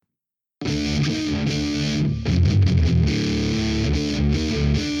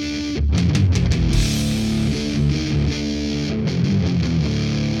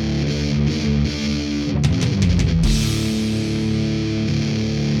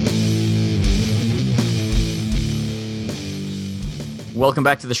Welcome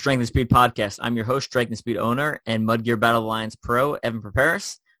back to the Strength and Speed Podcast. I'm your host, Strength and Speed owner and Mud Gear Battle Alliance Pro, Evan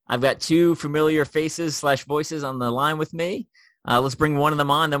Preparis. I've got two familiar faces / voices on the line with me. Let's bring one of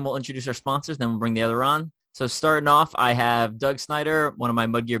them on, then we'll introduce our sponsors, then we'll bring the other on. So starting off, I have Doug Snyder, one of my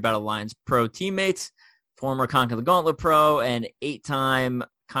Mud Gear Battle Alliance Pro teammates, former Conquer the Gauntlet Pro, and 8-time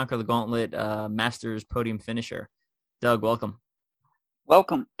Conquer the Gauntlet Masters podium finisher. Doug, welcome.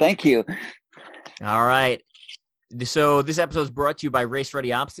 Welcome. Thank you. All right. So this episode is brought to you by Race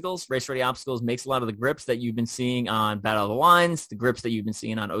Ready Obstacles. Race Ready Obstacles makes a lot of the grips that you've been seeing on Battle of the Lines, the grips that you've been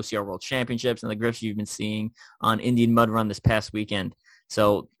seeing on OCR World Championships, and the grips you've been seeing on Indian Mud Run this past weekend.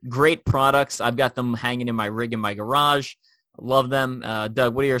 So great products. I've got them hanging in my rig in my garage. Love them.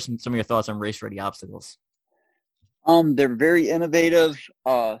 Doug, what are some of your thoughts on Race Ready Obstacles? They're very innovative,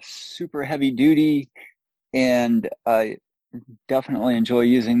 super heavy duty, and I definitely enjoy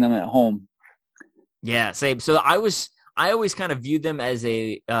using them at home. Yeah, same. So I always kind of viewed them as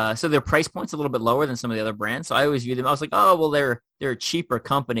so their price point's a little bit lower than some of the other brands. So I always viewed them, I was like, oh, well, they're a cheaper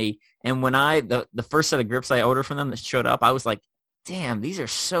company. And when the first set of grips I ordered from them that showed up, I was like, damn, these are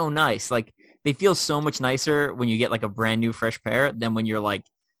so nice. Like they feel so much nicer when you get like a brand new fresh pair than when you're like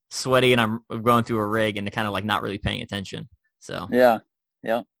sweaty and I'm going through a rig and kind of like not really paying attention. So yeah.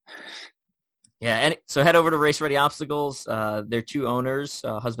 And so head over to Race Ready Obstacles. Their two owners,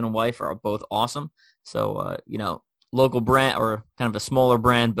 husband and wife, are both awesome. So, local brand or kind of a smaller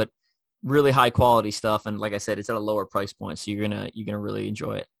brand, but really high quality stuff. And like I said, it's at a lower price point. So you're going to really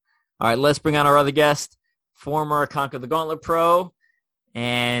enjoy it. All right, let's bring on our other guest, former Conquer the Gauntlet Pro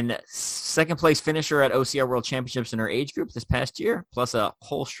and second place finisher at OCR World Championships in her age group this past year, plus a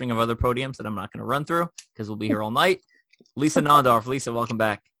whole string of other podiums that I'm not going to run through because we'll be here all night. Lisa Nondorf. Lisa, welcome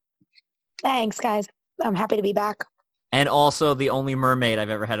back. Thanks, guys. I'm happy to be back. And also the only mermaid I've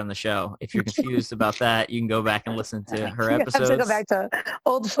ever had on the show. If you're confused about that, you can go back and listen to her episodes. I have to go back to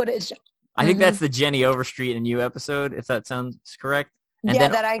old footage. I think that's the Jenny Overstreet and you episode, if that sounds correct. And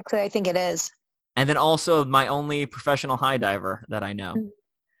yeah, I think it is. And then also my only professional high diver that I know.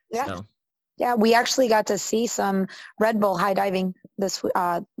 Yeah. So. Yeah, we actually got to see some Red Bull high diving this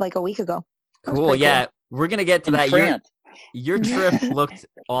like a week ago. Cool. Yeah, cool. We're going to get to that. Your trip looked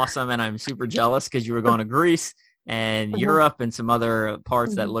awesome, and I'm super jealous because you were going to Greece and Europe and some other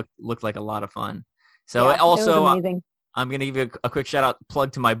parts that looked like a lot of fun. So yeah, also, I'm going to give you a quick shout out,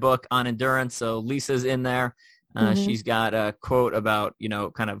 plug to my book on endurance. So Lisa's in there. She's got a quote about,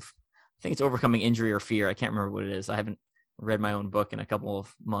 kind of, I think it's overcoming injury or fear. I can't remember what it is. I haven't read my own book in a couple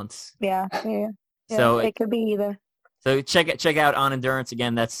of months. Yeah. So it could be either. So check out On Endurance.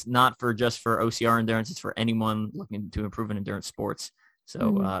 Again, that's not just for OCR endurance. It's for anyone looking to improve in endurance sports.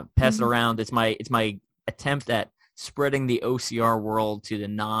 So pass it around. It's my attempt at spreading the OCR world to the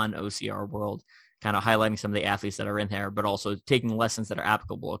non-OCR world, kind of highlighting some of the athletes that are in there, but also taking lessons that are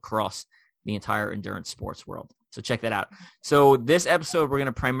applicable across the entire endurance sports world. So check that out. So this episode, we're going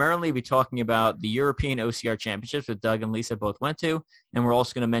to primarily be talking about the European OCR Championships that Doug and Lisa both went to. And we're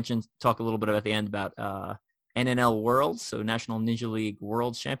also going to talk a little bit at the end about NNL Worlds, so National Ninja League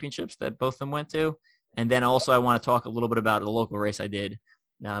Worlds Championships that both of them went to. And then also I want to talk a little bit about a local race I did.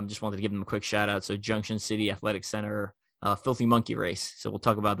 Just wanted to give them a quick shout out. So Junction City Athletic Center, Filthy Monkey Race. So we'll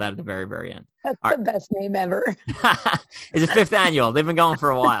talk about that at the very, very end. That's the best name ever. It's a 5th annual. They've been going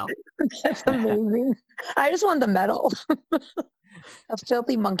for a while. That's amazing. I just want the medal. A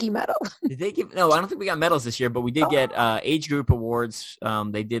Filthy Monkey medal. Did they give? No, I don't think we got medals this year, but we did get age group awards.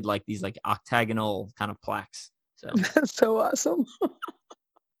 They did like these like octagonal kind of plaques. So that's so awesome.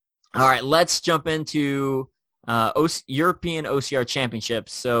 All right, let's jump into European OCR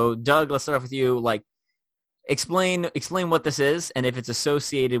Championships. So Doug, let's start off with you. Like, explain what this is and if it's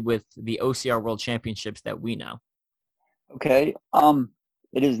associated with the OCR World Championships that we know. Okay.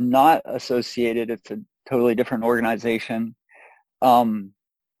 It is not associated. It's a totally different organization. The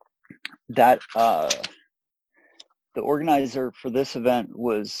organizer for this event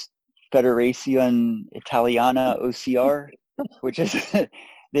was Federazione Italiana OCR, which is the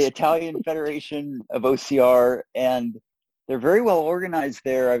Italian Federation of OCR, and they're very well organized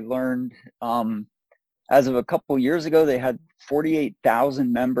there. I've learned as of a couple years ago, they had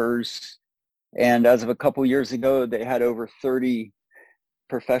 48,000 members, and as of a couple years ago, they had over 30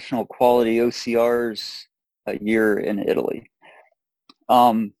 professional quality OCRs a year in Italy.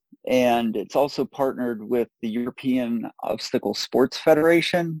 And it's also partnered with the European Obstacle Sports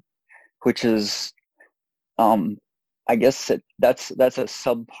Federation, which is, I guess that's a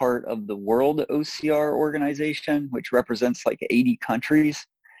sub part of the World OCR organization, which represents like 80 countries.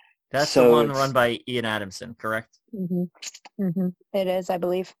 That's the one run by Ian Adamson, correct? It is, I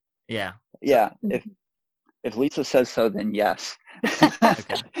believe. Yeah. Yeah. If Lisa says so, then yes.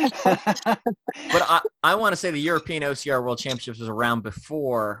 Okay. But I want to say the European OCR World Championships was around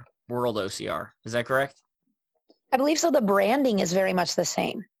before World OCR. Is that correct? I believe so. The branding is very much the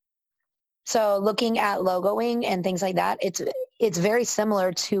same. So looking at logoing and things like that, it's very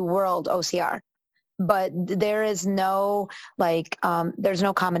similar to World OCR, but there is no there's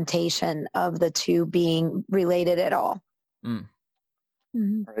no commentation of the two being related at all. Mm.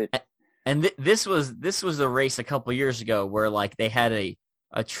 Mm-hmm. Right. And this was a race a couple years ago where like they had a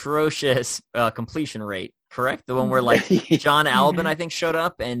atrocious completion rate. Correct, the one where like John Albin I think showed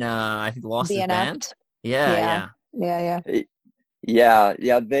up and I think lost his band. Yeah. They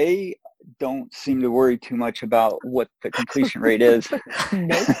don't seem to worry too much about what the completion rate is.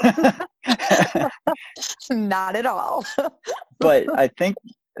 Not at all. But I think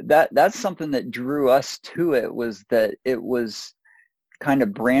that's something that drew us to it, was that it was kind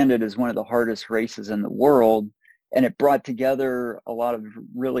of branded as one of the hardest races in the world, and it brought together a lot of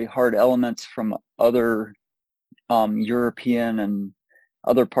really hard elements from other European and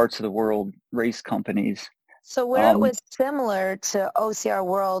other parts of the world race companies. So where it was similar to OCR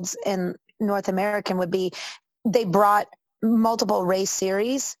Worlds in North American would be they brought multiple race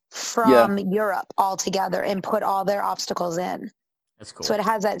series from Europe all together and put all their obstacles in. That's cool. So it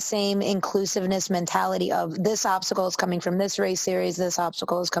has that same inclusiveness mentality of this obstacle is coming from this race series, this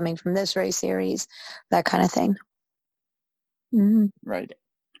obstacle is coming from this race series, that kind of thing. Mm-hmm.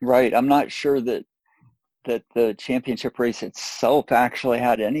 Right. I'm not sure that the championship race itself actually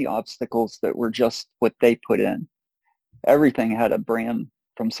had any obstacles that were just what they put in. Everything had a brand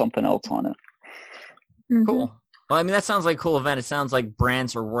from something else on it. Mm-hmm. Cool. Well, I mean, that sounds like a cool event. It sounds like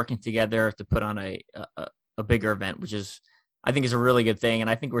brands are working together to put on a bigger event, which is, I think, is a really good thing. And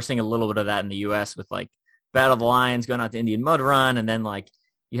I think we're seeing a little bit of that in the U.S. with like Battle of the Lions going out to Indian Mud Run. And then like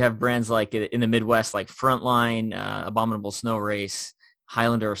you have brands like in the Midwest, like Frontline, Abominable Snow Race,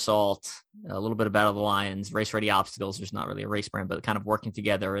 Highlander Assault, a little bit of Battle of the Lions, Race Ready Obstacles. There's not really a race brand, but kind of working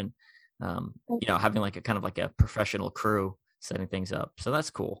together and, having like a kind of like a professional crew setting things up. So that's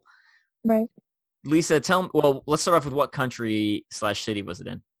cool. Right. Lisa, let's start off with what country / city was it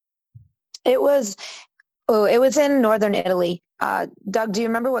in? It was in northern Italy. Doug, do you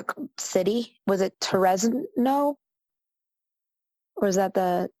remember what city? Was it Terezno? Or is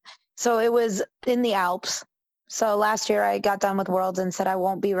that so it was in the Alps. So last year I got done with Worlds and said I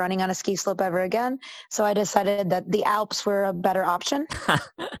won't be running on a ski slope ever again. So I decided that the Alps were a better option.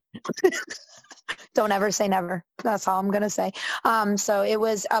 Don't ever say never. That's all I'm going to say. So it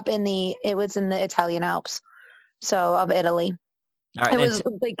was in the Italian Alps. So of Italy. All right, it was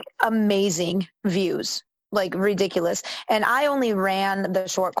like amazing views, like ridiculous. And I only ran the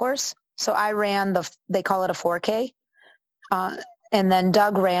short course. So I ran they call it a 4K. And then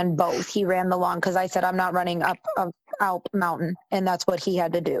Doug ran both. He ran the long because I said I'm not running up an Alp mountain, and that's what he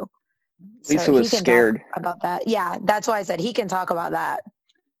had to do. Lisa was scared about that. Yeah, that's why I said he can talk about that.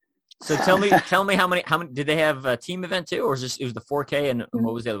 So tell me how many did they have a team event too, or it was the 4K and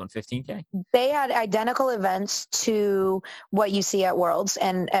what was the other one, 15K? They had identical events to what you see at Worlds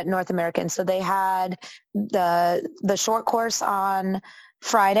and at North American. So they had the short course on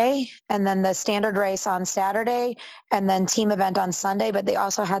Friday and then the standard race on Saturday and then team event on Sunday. But they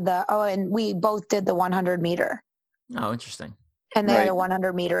also had and we both did the 100 meter. Oh, interesting. And they had a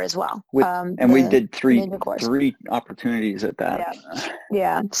 100 meter as well. We did three opportunities at that.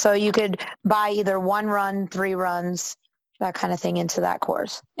 Yeah. So you could buy either 1 run, 3 runs, that kind of thing into that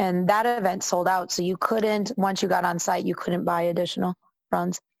course. And that event sold out. So you couldn't, once you got on site, you couldn't buy additional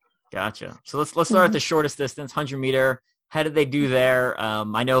runs. Gotcha. So let's start at the shortest distance, 100 meter. How did they do there?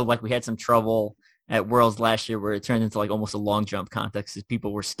 I know like we had some trouble at Worlds last year where it turned into like almost a long jump contest as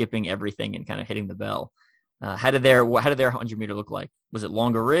people were skipping everything and kind of hitting the bell. How did their 100 meter look like? Was it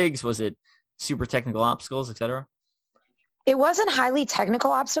longer rigs? Was it super technical obstacles, etc.? It wasn't highly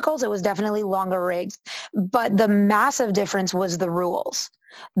technical obstacles. It was definitely longer rigs. But the massive difference was the rules.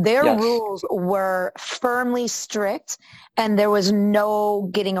 Their rules were firmly strict, and there was no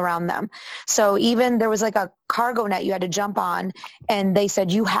getting around them. So even there was like a cargo net you had to jump on, and they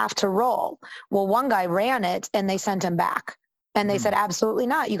said, you have to roll. Well, one guy ran it, and they sent him back. And they said, absolutely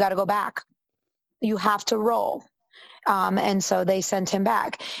not. You got to go back. You have to roll. And so they sent him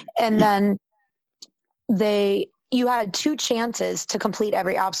back. And then you had 2 chances to complete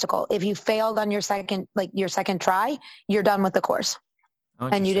every obstacle. If you failed on your second try, you're done with the course.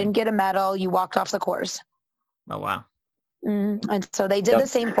 And you didn't get a medal. You walked off the course. Oh, wow. Mm-hmm. And so they did the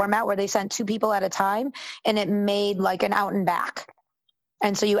same format where they sent 2 people at a time, and it made like an out and back.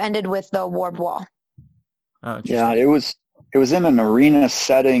 And so you ended with the warped wall. Oh, yeah, it was in an arena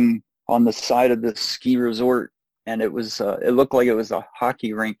setting on the side of the ski resort, and it was it looked like it was a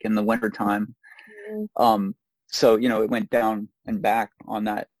hockey rink in the wintertime. So, it went down and back on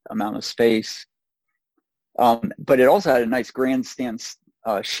that amount of space. But it also had a nice grandstand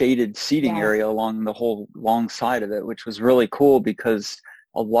shaded seating area along the whole long side of it, which was really cool because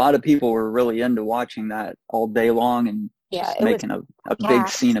a lot of people were really into watching that all day long and just making a big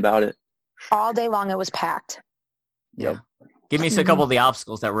scene about it. All day long it was packed. Yep. Give me a couple of the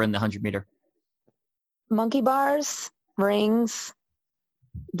obstacles that were in the 100-meter. Monkey bars, rings.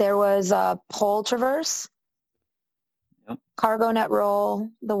 There was a pole traverse, cargo net roll,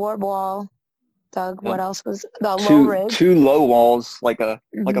 the warp wall. Doug, what else was the low rig? Two low walls, like a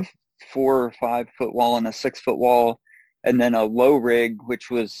 4 or 5 foot wall and a 6 foot wall, and then a low rig, which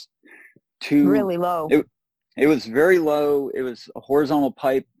was really low. It was very low. It was a horizontal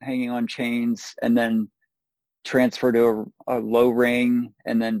pipe hanging on chains, and then transferred to a low ring,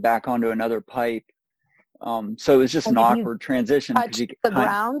 and then back onto another pipe. So it was just an awkward transition. Touch the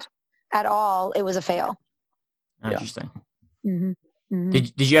ground at all, it was a fail. Interesting. Mm-hmm. Mm-hmm.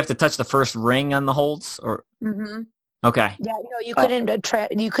 Did you have to touch the first ring on the holds, or? Mm-hmm. Okay. Yeah, you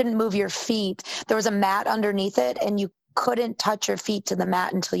couldn't move your feet. There was a mat underneath it, and you couldn't touch your feet to the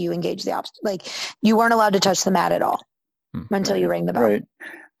mat until you engaged the obstacle. Like, you weren't allowed to touch the mat at all until you rang the bell. Right.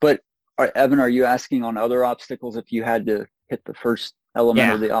 But Evan, are you asking on other obstacles if you had to hit the first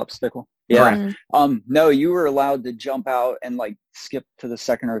element of the obstacle? Yeah. No, you were allowed to jump out and like skip to the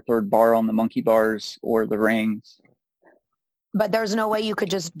second or third bar on the monkey bars or the rings. But there's no way you could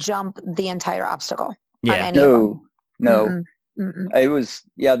just jump the entire obstacle. Yeah. No. It was,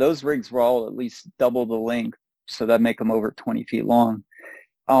 those rigs were all at least double the length. So that make them over 20 feet long.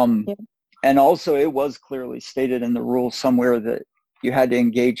 And also it was clearly stated in the rules somewhere that you had to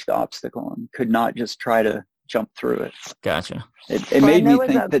engage the obstacle and could not just try to jump through it. Gotcha. It made me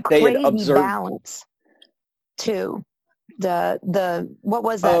think that they had observed balance too. What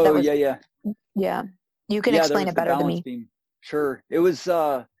was that? Oh, that was, yeah. You can explain it better than me. Beam. Sure. It was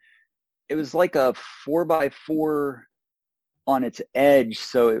like a 4x4 on its edge.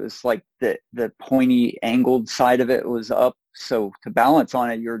 So it was like the pointy angled side of it was up. So to balance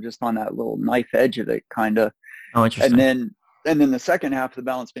on it, you're just on that little knife edge of it, kind of. Oh, interesting. And then the second half of the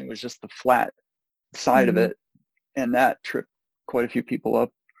balance beam was just the flat side of it. And that tripped quite a few people up.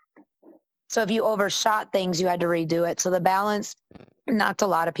 So if you overshot things, you had to redo it. So the balance knocked a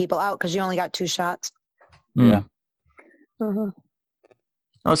lot of people out because you only got 2 shots. Yeah. Mm-hmm.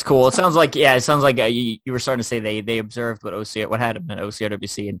 That's cool. It sounds like you were starting to say they observed what happened at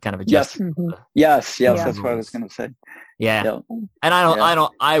OCRWC and kind of adjusted. Yes, that's what I was going to say. Yeah. And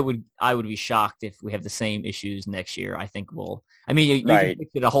I would be shocked if we have the same issues next year. I think you can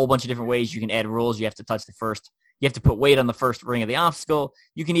fix it a whole bunch of different ways. You can add rules. You have to put weight on the first ring of the obstacle.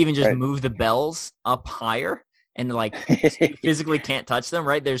 You can even just move the bells up higher and you physically can't touch them,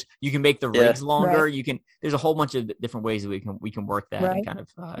 right? You can make the rigs longer. There's a whole bunch of different ways that we can work that and kind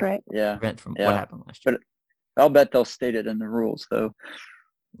of prevent from what happened last year. But I'll bet they'll state it in the rules though.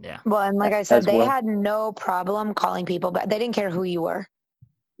 Yeah. Well, and like I said, they had no problem calling people back. They didn't care who you were.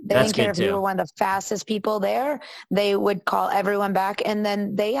 They didn't care if you were one of the fastest people there. They would call everyone back. And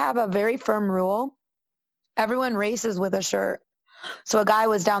then they have a very firm rule. Everyone races with a shirt. So a guy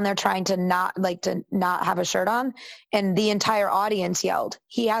was down there trying to not have a shirt on, and the entire audience yelled,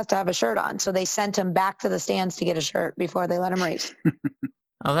 he has to have a shirt on. So they sent him back to the stands to get a shirt before they let him race.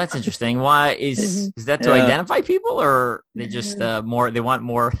 Oh, that's interesting. Why is that to identify people, or they just they want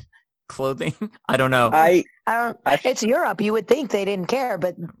more clothing? I don't know. It's Europe. You would think they didn't care,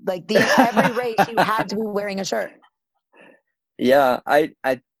 but every race you had to be wearing a shirt. Yeah, I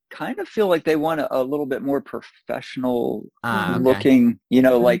kind of feel like they want a little bit more professional looking,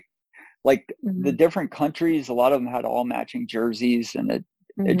 like the different countries, a lot of them had all matching jerseys, and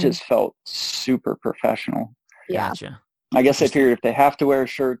it just felt super professional. Yeah. Gotcha. I guess I figured if they have to wear a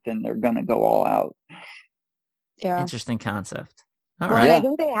shirt, then they're going to go all out. Yeah. Interesting concept. All right. right. I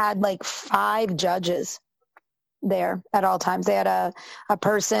think they had 5 judges there at all times. They had a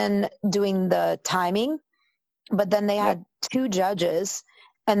person doing the timing, but then they had 2 judges.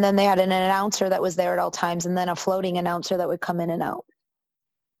 And then they had an announcer that was there at all times, and then a floating announcer that would come in and out.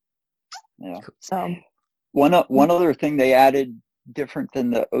 Yeah. So one other thing they added different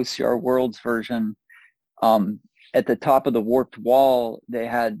than the OCR Worlds version, at the top of the warped wall, they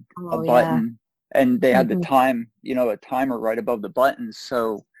had a button, and they had the time, a timer right above the button.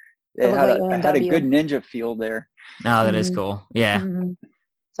 So it had a good ninja feel there. No, that is cool. Yeah. Mm-hmm.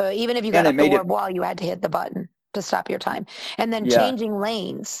 So even if you got up the warped wall, you had to hit the button to stop your time. And then changing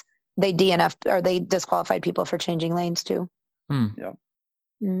lanes, they DNF'd, or they disqualified people for changing lanes too. Yeah.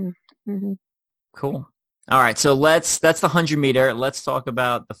 Mm-hmm. Cool. All right. So that's the 100-meter. Let's talk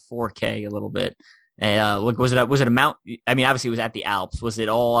about the 4K a little bit. Look, was it a mount? I mean, obviously it was at the Alps. Was it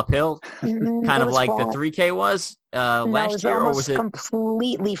all uphill? Kind of like flat. The 3K was last year, or was it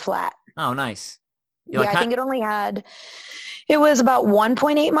completely flat? Oh, nice. I think it was about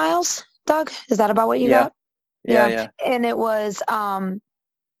 1.8 miles, Doug. Is that about what you got? Yeah. And it was, so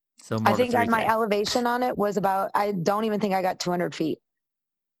I think that my elevation on it was about, I don't even think I got 200 feet.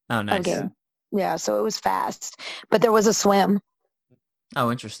 Oh, nice. Okay. Yeah, so it was fast, but there was a swim.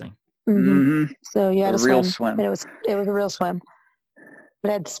 Oh, interesting. Mm-hmm. So you had a real swim. It was a real swim. It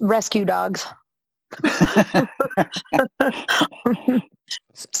had rescue dogs.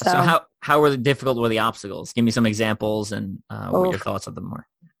 So how were the obstacles? Give me some examples and what your thoughts of them were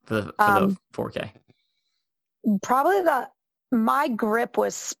for the 4K. Probably my grip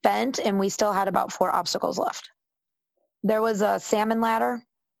was spent and we still had about 4 obstacles left. There was a salmon ladder.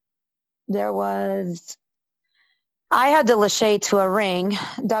 I had to lâcher to a ring.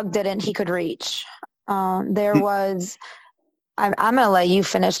 Doug didn't. He could reach. There was, I'm going to let you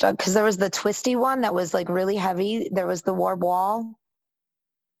finish, Doug, because there was the twisty one that was like really heavy. There was the warp wall.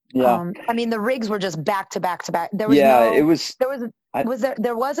 Yeah. I mean, the rigs were just back to back to back. There was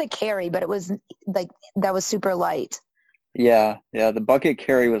a carry, but it was like, that was super light. Yeah. The bucket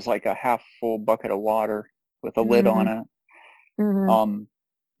carry was like a half full bucket of water with a lid on it. Mm-hmm.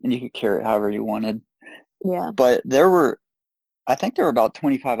 And you could carry it however you wanted. Yeah. But I think there were about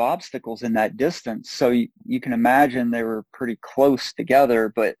 25 obstacles in that distance. So you can imagine they were pretty close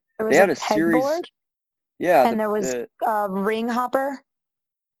together, but they had a series. Yeah. And there was a ring hopper.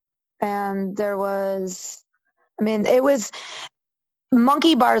 And there was,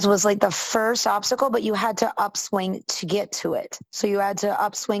 monkey bars was like the first obstacle, but you had to upswing to get to it. So you had to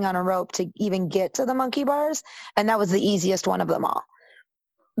upswing on a rope to even get to the monkey bars. And that was the easiest one of them all.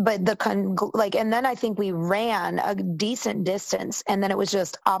 But and then I think we ran a decent distance, and then it was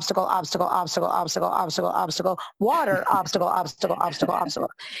just obstacle, obstacle, obstacle, obstacle, obstacle, obstacle, water, obstacle, obstacle, obstacle, obstacle.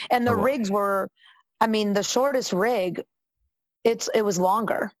 And the rigs were, the shortest rig, it was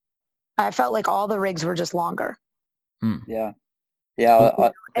longer. I felt like all the rigs were just longer. Yeah.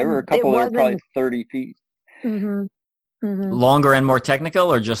 There were a couple that were probably 30 feet. Mm-hmm. Mm-hmm. Longer and more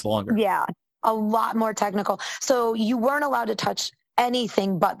technical, or just longer? Yeah, a lot more technical. So you weren't allowed to touch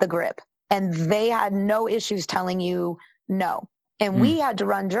anything but the grip, and they had no issues telling you no. And we had to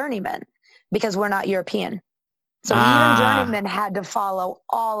run journeyman because we're not European. So even journeyman had to follow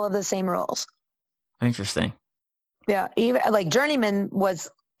all of the same rules. Interesting. Yeah, even like journeyman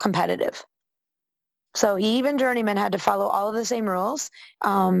was competitive. So even journeyman had to follow all of the same rules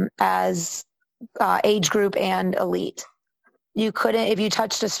as age group and elite. You couldn't, if you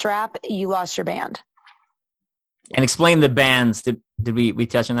touched a strap, you lost your band. And explain the bands. Did we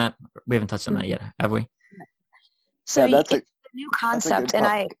touch on that? We haven't touched on that yet, have we? So it's a new concept,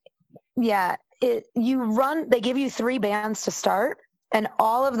 and they give you 3 bands to start, and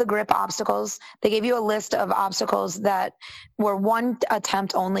all of the grip obstacles, they gave you a list of obstacles that were 1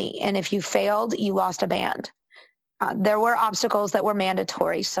 attempt only, and if you failed, you lost a band. There were obstacles that were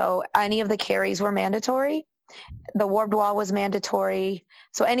mandatory, so any of the carries were mandatory. The warped wall was mandatory.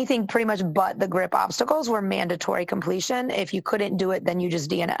 So anything pretty much but the grip obstacles were mandatory completion. If you couldn't do it, then you just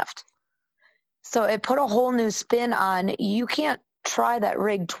DNF'd. So it put a whole new spin on, you can't try that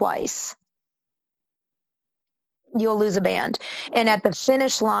rig twice. You'll lose a band. And at the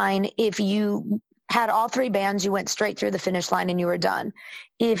finish line, if you had all 3 bands, you went straight through the finish line and you were done.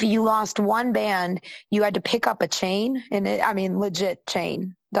 If you lost 1 band, you had to pick up a chain, and legit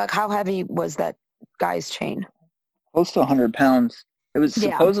chain. Doug, how heavy was that guy's chain? Close to 100 pounds. It was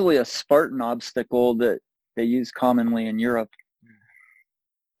supposedly a Spartan obstacle that they use commonly in Europe.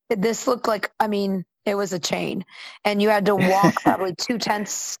 This looked like, it was a chain, and you had to walk probably 2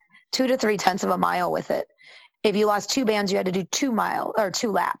 to 3 tenths of a mile with it. If you lost 2 bands, you had to do 2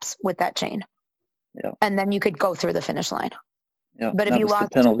 laps with that chain. Yeah. And then you could go through the finish line. Yeah. But if you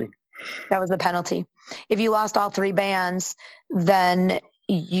lost, the penalty. That was the penalty. If you lost all 3 bands, then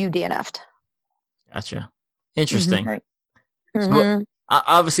you DNF'd. Gotcha. Interesting. Mm-hmm. Right. So,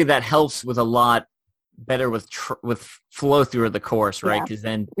 obviously, that helps with a lot better with flow through the course, right? Because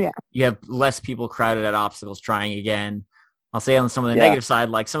then you have less people crowded at obstacles trying again. I'll say on some of the negative side,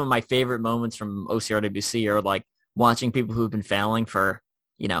 like some of my favorite moments from OCRWC are like watching people who've been failing for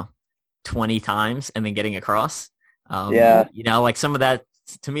 20 times and then getting across. Like some of that,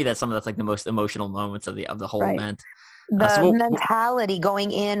 to me, that's like the most emotional moments of the whole event. The mentality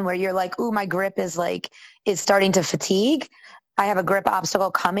going in where you're like, ooh, my grip is starting to fatigue. I have a grip obstacle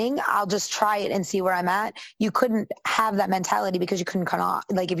coming. I'll just try it and see where I'm at. You couldn't have that mentality because you couldn't come off.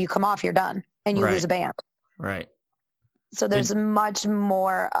 Like if you come off, you're done and you lose a band. Right. So there's much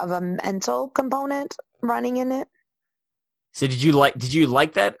more of a mental component running in it. So did you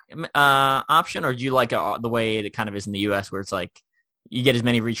like that option, or do you like the way it kind of is in the U.S. where it's like you get as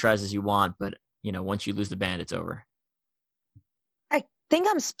many retries as you want, but once you lose the band, it's over? I think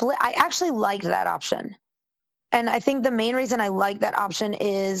I'm split. I actually liked that option. And I think the main reason I like that option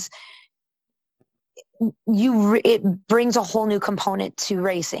is it brings a whole new component to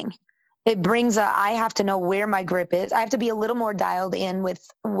racing. It brings I have to know where my grip is. I have to be a little more dialed in with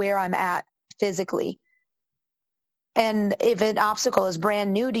where I'm at physically. And if an obstacle is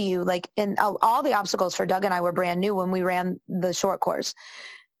brand new to you, like in all the obstacles for Doug and I were brand new when we ran the short course,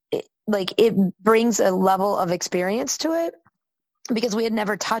 it brings a level of experience to it because we had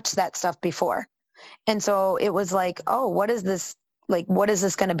never touched that stuff before. And so it was like, oh, what is this? Like, what is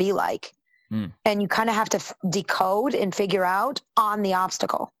this going to be like? And you kind of have to decode and figure out on the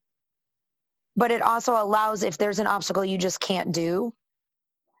obstacle. But it also allows, if there's an obstacle you just can't do,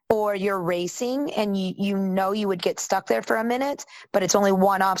 or you're racing and you would get stuck there for a minute, but it's only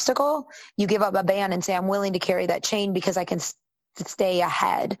one obstacle, you give up a band and say, I'm willing to carry that chain because I can stay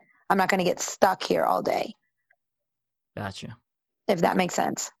ahead. I'm not going to get stuck here all day. Gotcha. If that makes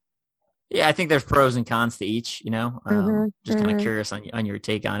sense. Yeah, I think there's pros and cons to each, just kind of curious on your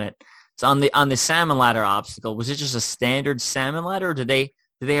take on it. So on the salmon ladder obstacle, was it just a standard salmon ladder, or did they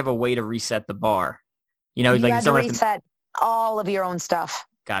have a way to reset the bar? You had to reset all of your own stuff.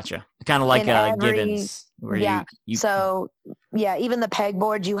 Gotcha. Kind of like Gibbons. Where even the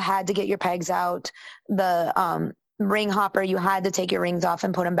pegboard, you had to get your pegs out. The ring hopper, you had to take your rings off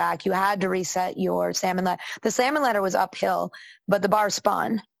and put them back. You had to reset your salmon ladder. The salmon ladder was uphill, but the bar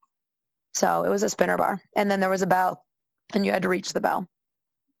spun. So it was a spinner bar. And then there was a bell, and you had to reach the bell.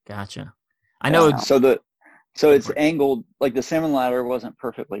 Gotcha. I know. So it's angled, like the salmon ladder wasn't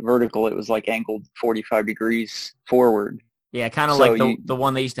perfectly vertical. It was like angled 45 degrees forward. Yeah, kind of like the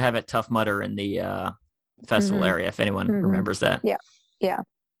one they used to have at Tough Mudder in the festival area, if anyone remembers that. Yeah.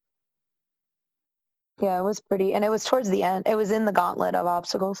 Yeah, it was pretty. And it was towards the end. It was in the gauntlet of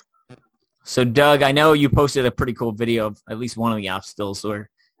obstacles. So, Doug, I know you posted a pretty cool video of at least one of the obstacles where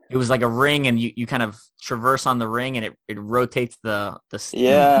it was like a ring and you kind of traverse on the ring and it rotates the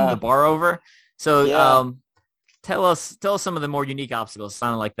bar over. So tell us some of the more unique obstacles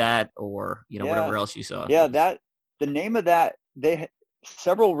sounding like that, or whatever else you saw. Yeah, the name of that,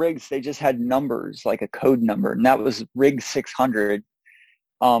 several rigs, they just had numbers, like a code number, and that was Rig 600.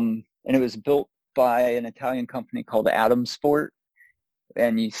 And it was built by an Italian company called Atom Sport.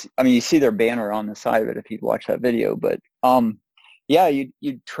 And you see their banner on the side of it if you'd watch that video. But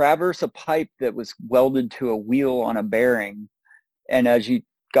you'd traverse a pipe that was welded to a wheel on a bearing. And as you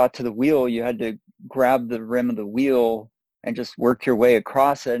got to the wheel, you had to grab the rim of the wheel and just work your way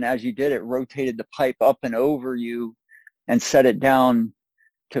across it. And as you did, it rotated the pipe up and over you and set it down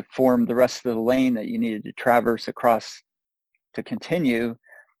to form the rest of the lane that you needed to traverse across to continue.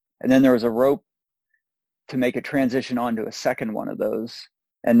 And then there was a rope to make a transition onto a second one of those.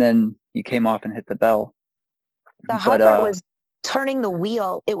 And then you came off and hit the bell. The hard part was turning the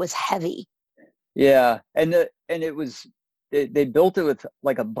wheel. It was heavy. Yeah. And it was, they built it with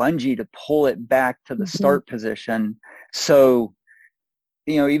like a bungee to pull it back to the start position. So,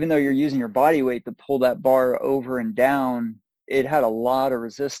 even though you're using your body weight to pull that bar over and down, it had a lot of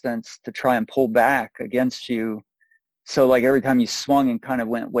resistance to try and pull back against you. So like every time you swung and kind of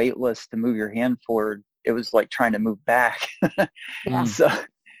went weightless to move your hand forward, it was like trying to move back.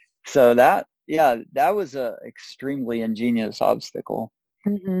 So that was a extremely ingenious obstacle.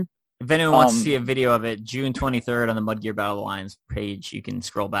 Mm-hmm. If anyone wants to see a video of it, June 23rd on the Mud Gear Battle Alliance page, you can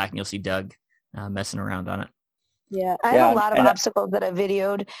scroll back and you'll see Doug messing around on it. Yeah, I have a lot of obstacles that I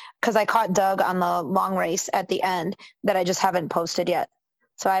videoed because I caught Doug on the long race at the end that I just haven't posted yet.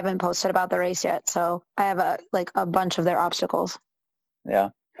 So I haven't posted about the race yet. So I have a bunch of their obstacles. Yeah.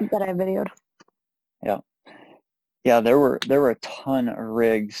 That I videoed. Yeah. Yeah, there were a ton of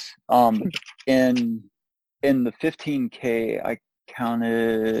rigs. In the 15K, I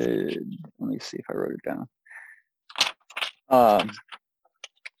counted, let me see if I wrote it down.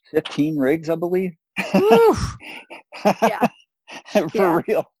 15 rigs, I believe. Yeah. For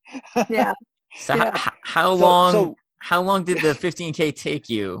real. Yeah. So how long did the 15K take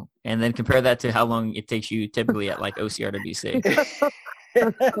you? And then compare that to how long it takes you typically at like OCRWC.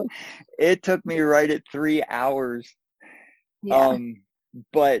 It took me right at 3 hours. Yeah.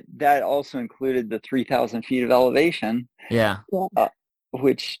 But that also included the 3,000 feet of elevation. Yeah.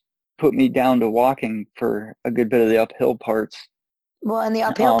 Which put me down to walking for a good bit of the uphill parts. Well, in the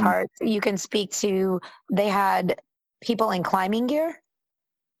uphill parts, you can speak to, they had people in climbing gear.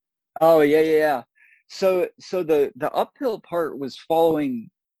 Oh, yeah. So the uphill part was following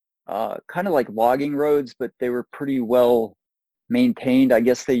kind of like logging roads, but they were pretty well maintained. I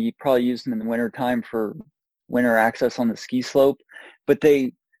guess they probably used them in the wintertime for winter access on the ski slope, but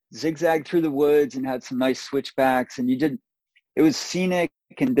they zigzagged through the woods and had some nice switchbacks, and it was scenic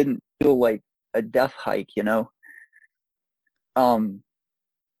and didn't feel like a death hike, you know?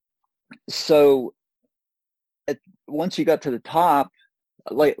 So once you got to the top,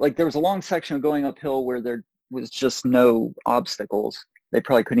 like there was a long section of going uphill where there was just no obstacles. They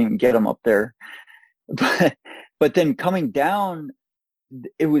probably couldn't even get them up there. But then coming down,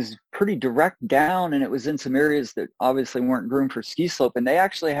 it was pretty direct down, and it was in some areas that obviously weren't groomed for ski slope. And they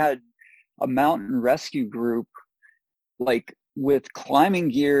actually had a mountain rescue group, like with climbing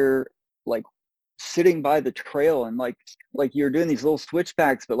gear, like sitting by the trail, and like you're doing these little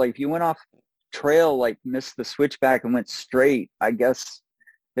switchbacks, but like if you went off trail, like missed the switchback and went straight, I guess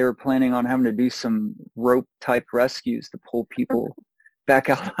they were planning on having to do some rope type rescues to pull people back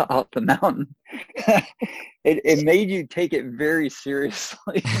out the mountain. It made you take it very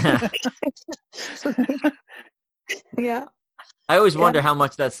seriously. Yeah. I always wonder how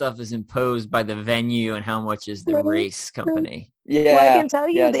much that stuff is imposed by the venue and how much is the race company. Yeah. Well, I can tell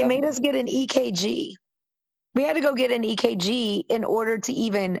you, they definitely made us get an EKG. We had to go get an EKG in order to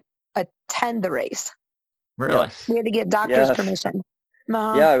even attend the race. Really? Yes. We had to get doctor's permission.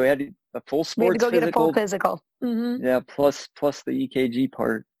 Yeah, we had a full sports we had to go physical. get a full physical. Mm-hmm. Yeah, plus the EKG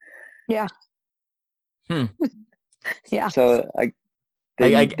part. Yeah. Yeah. So I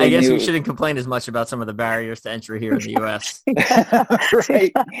guess we shouldn't complain as much about some of the barriers to entry here in the U.S.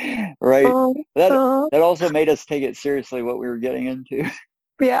 Right. That also made us take it seriously what we were getting into.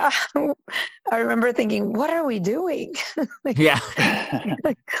 Yeah. I remember thinking, what are we doing? Yeah.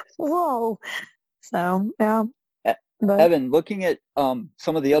 Whoa. So, yeah. But Evan, looking at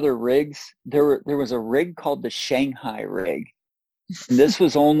some of the other rigs, there was a rig called the Shanghai rig. And this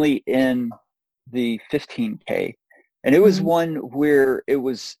was only in the 15K. And it was one where there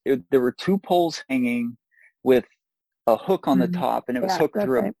were two poles hanging with a hook on the top, and it was hooked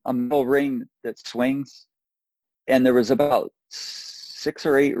through a metal ring that swings. And there was about 6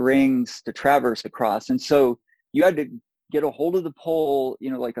 or 8 rings to traverse across. And so you had to get a hold of the pole,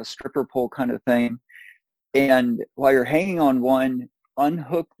 you know, like a stripper pole kind of thing. And while you're hanging on one,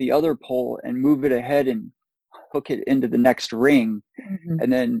 unhook the other pole and move it ahead and hook it into the next ring.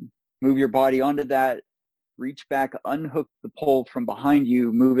 And then move your body onto that, reach back, unhook the pole from behind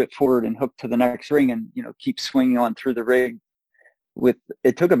you, move it forward and hook to the next ring, and, you know, keep swinging on through the rig.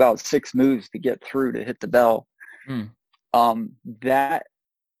 It took about 6 moves to get through to hit the bell. That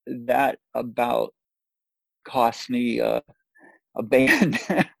about cost me a band.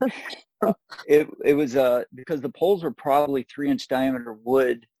 It was because the poles were probably 3-inch diameter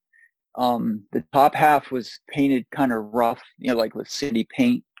wood. The top half was painted kind of rough, you know, like with city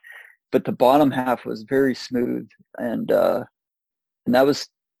paint, but the bottom half was very smooth, and that was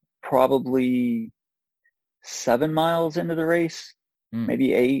probably 7 miles into the race,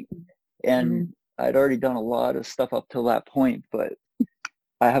 maybe 8, and I'd already done a lot of stuff up till that point, but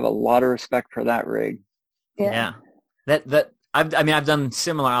I have a lot of respect for that rig. Yeah. That I've done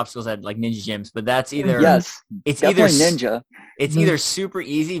similar obstacles at like ninja gyms, but that's either it's either ninja. It's either super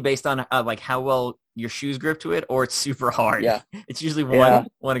easy based on like how well your shoes grip to it, or it's super hard. Yeah, it's usually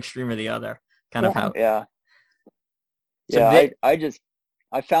one extreme or the other. Kind of how. Yeah.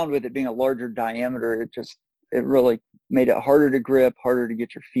 I found with it being a larger diameter, it really made it harder to grip, harder to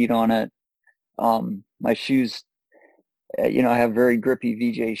get your feet on it. My shoes, you know, I have very grippy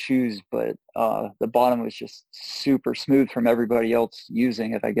VJ shoes, but the bottom was just super smooth from everybody else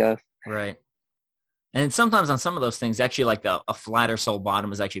using it, I guess. Right. And sometimes on some of those things, actually like a flatter sole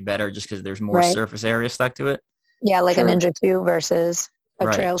bottom is actually better just because there's more surface area stuck to it. Yeah, like a Ninja 2 versus a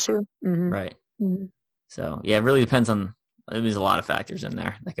trail shoe. Right. So, yeah, it really depends on, there's a lot of factors in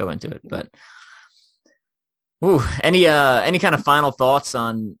there that go into it. But any kind of final thoughts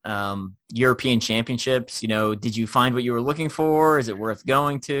on European championships? You know, did you find what you were looking for? Is it worth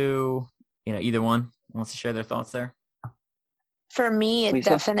going to? You know, either one wants to share their thoughts there. For me, it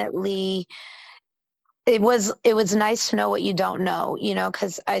definitely, it was nice to know what you don't know, you know,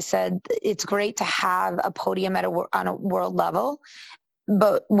 because I said it's great to have a podium on a world level,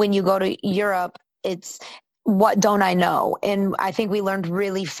 but when you go to Europe, it's what don't I know? And I think we learned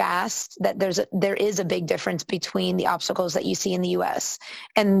really fast that there is a big difference between the obstacles that you see in the US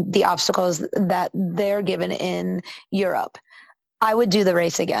and the obstacles that they're given in Europe. I would do the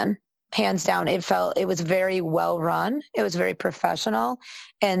race again. hands down. It was very well run. It was very professional,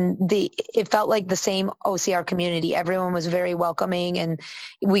 and it felt like the same OCR community. Everyone was very welcoming, and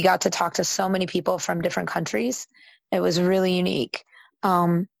we got to talk to so many people from different countries. It was really unique.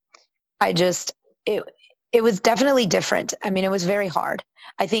 It was definitely different. I mean, it was very hard.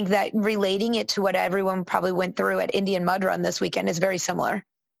 I think that relating it to what everyone probably went through at Indian Mud Run this weekend is very similar.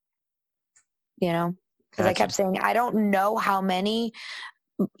 You know, because I kept saying, I don't know how many,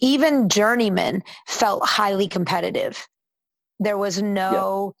 even journeymen felt highly competitive. There was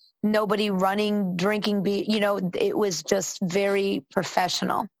nobody running, drinking, it was just very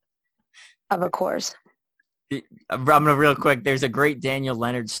professional of a course. I'm gonna real quick. There's a great Daniel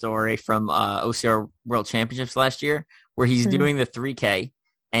Leonard story from OCR World Championships last year where he's doing the 3K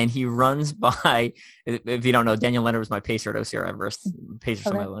and he runs by. If you don't know, Daniel Leonard was my pacer at OCR Everest. Pacer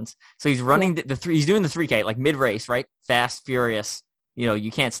some other ones. So he's running He's doing the 3K like mid race, right? Fast, furious. You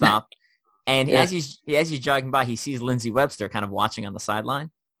can't stop. And as he's jogging by, he sees Lindsay Webster kind of watching on the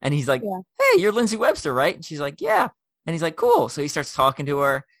sideline, and he's like, "Hey, you're Lindsay Webster, right?" And she's like, "Yeah." And he's like, "Cool." So he starts talking to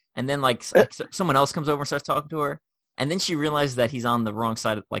her. And then like someone else comes over and starts talking to her. And then she realizes that he's on the wrong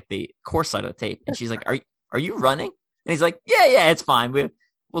side of like the course side of the tape. And she's like, are you running? And he's like, yeah, it's fine.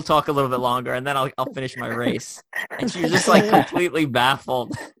 We'll talk a little bit longer and then I'll finish my race. And she was just like completely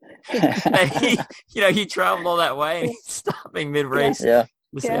baffled. And he traveled all that way and he's stopping mid race to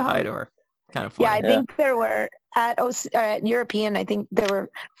say hi to her. Kind of funny. Yeah, I think there were at European, I think there were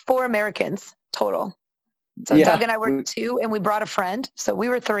 4 Americans total. So Doug and I were 2, and we brought a friend. So we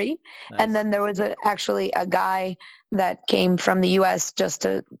were 3. Nice. And then there was actually a guy that came from the U.S. just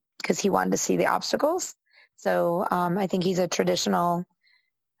because he wanted to see the obstacles. So I think he's a traditional,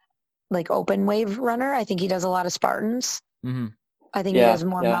 like, open wave runner. I think he does a lot of Spartans. Mm-hmm. I think he does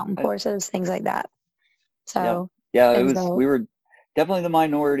more mountain courses, things like that. So we were definitely the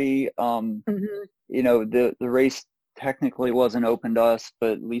minority. The race technically wasn't open to us,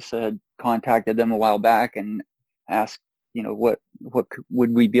 but Lisa had contacted them a while back and asked, what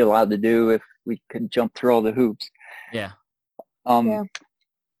would we be allowed to do if we could jump through all the hoops. That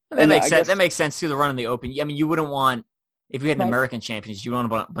makes sense. That makes sense too, the run in the open. I mean, you wouldn't want, if we had an American champions, you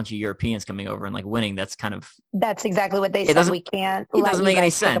want a bunch of Europeans coming over and like winning. That's exactly what they said. We can't. It doesn't make any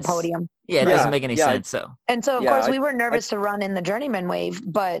sense. The podium. Yeah, it doesn't make any sense. So of course we were nervous to run in the journeyman wave,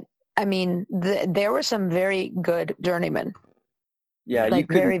 but I mean, there were some very good journeymen. Yeah, like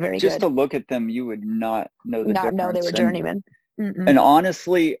very, very just good. to look at them, you would not know the difference. Know they were journeymen. And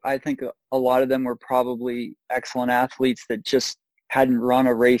honestly, I think a lot of them were probably excellent athletes that just hadn't run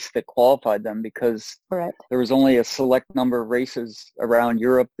a race that qualified them because there was only a select number of races around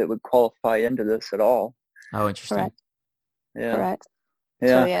Europe that would qualify into this at all. Oh, interesting. Correct. Yeah. Correct.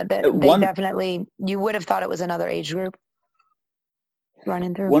 Yeah. So they definitely, you would have thought it was another age group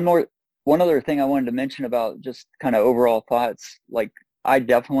running through. One other thing I wanted to mention about just kind of overall thoughts, like I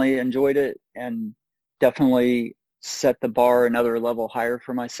definitely enjoyed it and definitely set the bar another level higher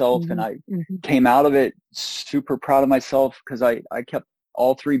for myself. And I came out of it super proud of myself because I kept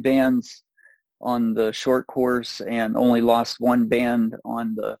all 3 bands on the short course and only lost 1 band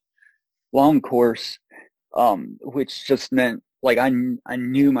on the long course, which just meant like I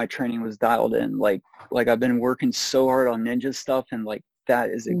knew my training was dialed in. Like I've been working so hard on ninja stuff and like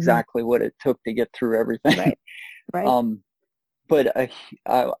that is exactly what it took to get through everything. Right. But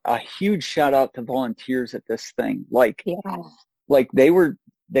a huge shout out to volunteers at this thing. Like they were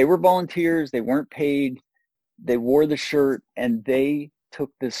volunteers. They weren't paid. They wore the shirt and they took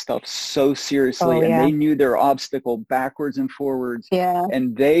this stuff so seriously and they knew their obstacle backwards and forwards. Yeah.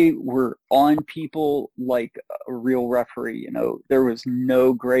 And they were on people like a real referee. There was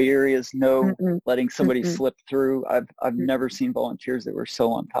no gray areas, no letting somebody slip through. I've never seen volunteers that were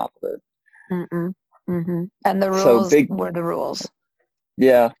so on top of it. And the rules were the rules.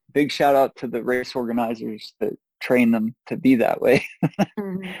 Yeah. Big shout out to the race organizers that train them to be that way.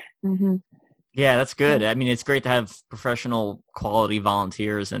 Yeah, that's good. I mean, it's great to have professional quality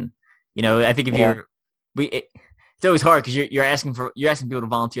volunteers. And, I think if it's always hard because you're asking people to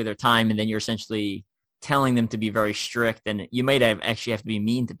volunteer their time and then you're essentially telling them to be very strict and you might actually have to be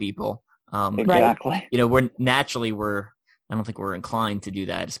mean to people. Exactly. I don't think we're inclined to do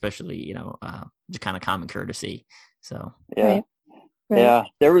that, especially, just kind of common courtesy. So, yeah. Yeah.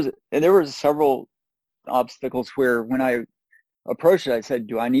 There was several obstacles where when I approached it, I said,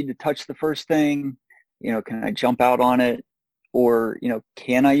 do I need to touch the first thing? Can I jump out on it? Or,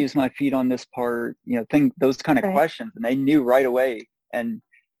 can I use my feet on this part? Those kind of questions. And they knew right away. And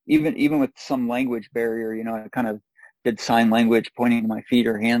even with some language barrier, I kind of did sign language pointing to my feet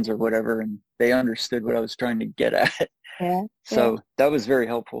or hands or whatever. And they understood what I was trying to get at. Yeah. So that was very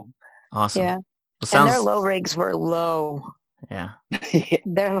helpful. Awesome. Yeah. Well, And their low rigs were low. Yeah.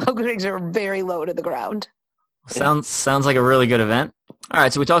 Their low rigs are very low to the ground. Sounds like a really good event. All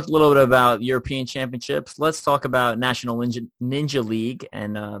right, so we talked a little bit about European Championships. Let's talk about National Ninja League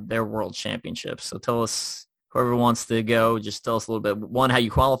and their World Championships. So tell us, whoever wants to go, just tell us a little bit. One, how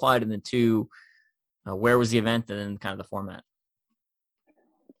you qualified, and then two, where was the event, and then kind of the format.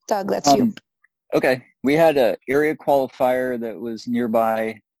 Doug, that's you. Okay, we had an area qualifier that was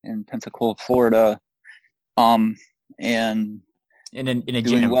nearby in Pensacola, Florida, and in a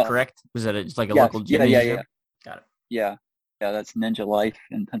gym, correct? Was that just like a local gym? Yeah. Got it. Yeah, that's Ninja Life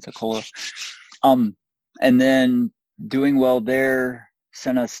in Pensacola. And then doing well there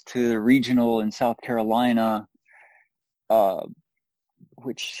sent us to the regional in South Carolina,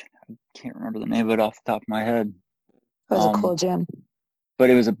 which I can't remember the name of it off the top of my head. It was a cool gym. But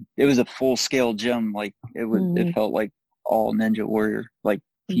it was a full scale gym. Like it felt like all Ninja Warrior, like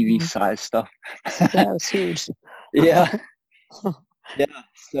TV size stuff. Yeah, it was huge. Yeah. Yeah.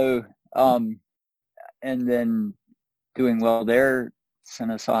 So, and then doing well there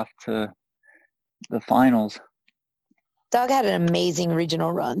sent us off to the finals. Doug had an amazing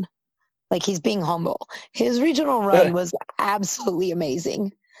regional run. Like, he's being humble. His regional run was absolutely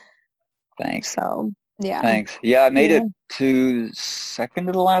amazing. Thanks. So, yeah. Thanks. Yeah, I made it to second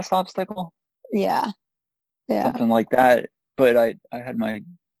to the last obstacle. Yeah. Yeah. Something like that. But I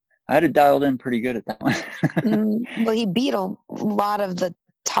had it dialed in pretty good at that one. Well, he beat a lot of the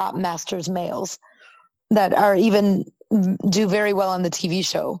top masters males that are even do very well on the TV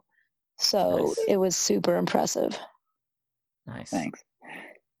show. So It was super impressive. Nice. Thanks.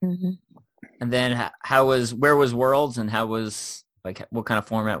 Mm-hmm. And then where was Worlds, and what kind of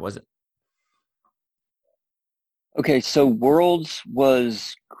format was it? Okay, so Worlds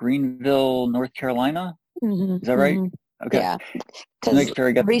was Greenville, North Carolina. Mm-hmm. Is that right? Mm-hmm. Okay. Yeah. Because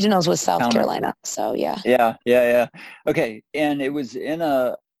regionals was South Carolina. So yeah. Yeah. Okay, and it was in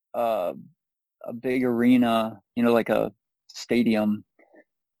a big arena, like a stadium.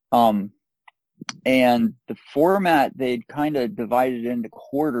 And the format, they'd kind of divided into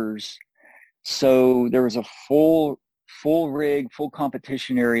quarters. So there was a full rig, full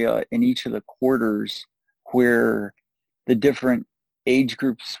competition area in each of the quarters where the different age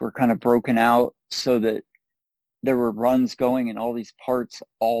groups were kind of broken out so that there were runs going in all these parts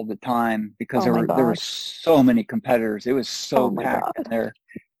all the time because there were so many competitors. It was so packed in there.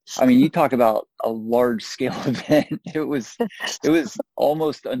 I mean, you talk about a large scale event. It was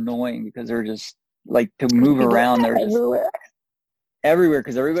almost annoying because they're just like to move around. They're just everywhere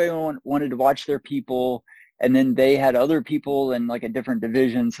because everybody wanted to watch their people, and then they had other people in like a different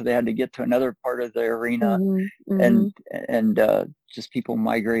division, so they had to get to another part of the arena, and just people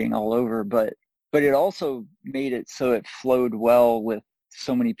migrating all over. But it also made it so it flowed well with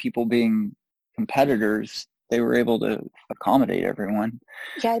so many people being competitors. They were able to accommodate everyone.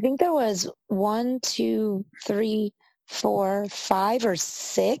 Yeah, I think there was 1, 2, 3, 4, 5 or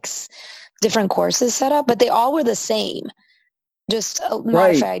 6 different courses set up, but they all were the same, just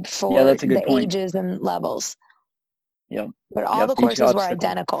modified for the ages and levels. Yeah. But all the courses were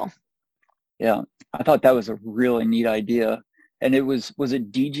identical. Yeah. I thought that was a really neat idea. And it was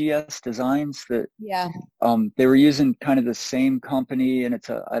it DGS Designs that they were using kind of the same company, and it's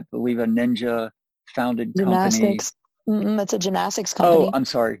I believe a Ninja founded company. It's a gymnastics company. Oh, I'm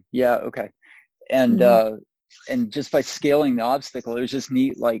sorry. Yeah, okay. And and just by scaling the obstacle, it was just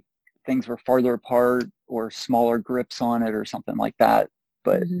neat, like things were farther apart or smaller grips on it or something like that.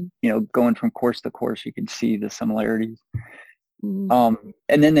 But going from course to course, you can see the similarities. And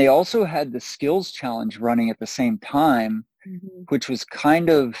then they also had the skills challenge running at the same time, which was kind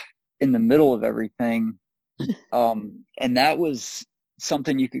of in the middle of everything. And that was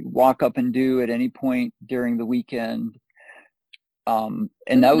something you could walk up and do at any point during the weekend. And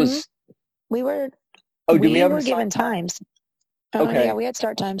that was... We were given times. Okay. Yeah, we had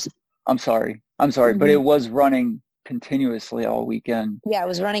start times. I'm sorry. But it was running continuously all weekend. Yeah, it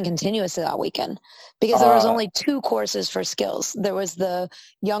was running continuously all weekend because there was only 2 courses for skills. There was the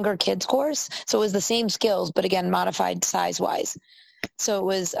younger kids course, so it was the same skills, but again, modified size-wise. So it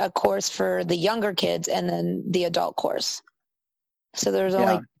was a course for the younger kids and then the adult course. So there was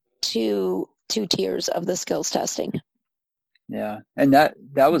only two tiers of the skills testing. Yeah, and that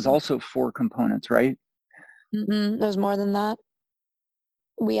was also 4 components, right? There was more than that.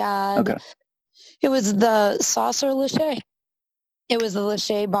 We had, it was the saucer laché. It was the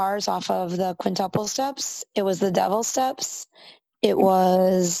laché bars off of the quintuple steps. It was the devil steps. It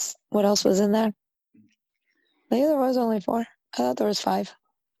was, what else was in there? I think there was only 4. I thought there was 5.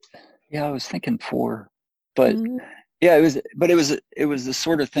 Yeah, I was thinking 4, but Yeah, it was the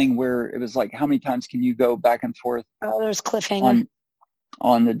sort of thing where it was like, how many times can you go back and forth Oh, there's cliffhanger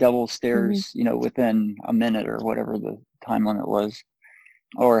on the double stairs, within a minute or whatever the time limit was,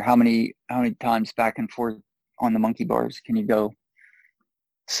 or how many times back and forth on the monkey bars can you go?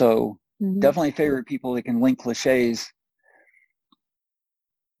 So definitely favorite people that can link cliches.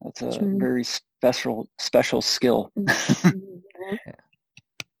 That's a very special skill.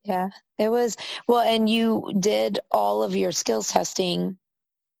 Yeah, it was. Well, and you did all of your skills testing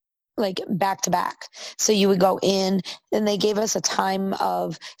like back to back. So you would go in and they gave us a time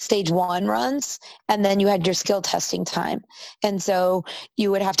of stage 1 runs, and then you had your skill testing time. And so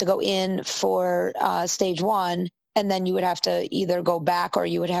you would have to go in for stage 1, and then you would have to either go back or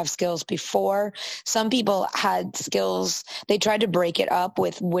you would have skills before. Some people had skills. They tried to break it up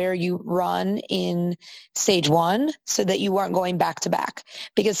with where you run in stage 1 so that you weren't going back to back,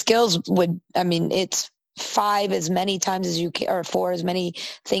 because skills it's 5 as many times as you can, or 4 as many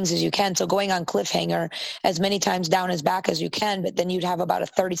things as you can. So going on cliffhanger as many times down as back as you can, but then you'd have about a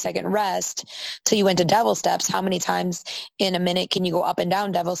 30-second rest till you went to devil steps. How many times in a minute can you go up and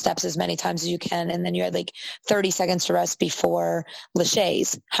down devil steps? As many times as you can. And then you had like 30 seconds to rest before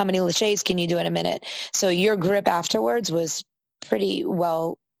laches. How many laches can you do in a minute? So your grip afterwards was pretty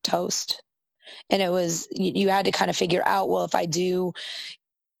well toast. And it was, you had to kind of figure out, well, if I do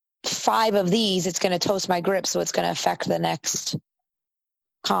 5 of these, it's going to toast my grip, so it's going to affect the next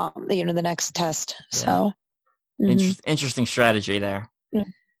the next test. Yeah. So interesting strategy there.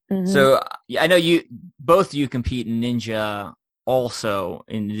 Mm-hmm. So I know both you compete in Ninja also,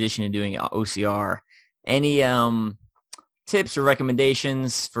 in addition to doing OCR. Any tips or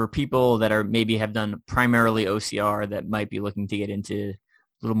recommendations for people that are maybe have done primarily OCR that might be looking to get into a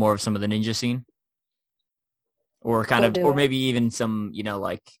little more of some of the Ninja scene, or or maybe even some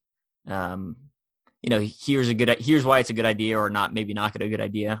here's why it's a good idea, or maybe not a good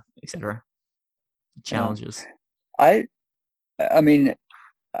idea, etc. Challenges. I mean,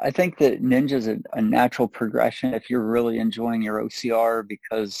 I think that Ninja is a natural progression if you're really enjoying your OCR,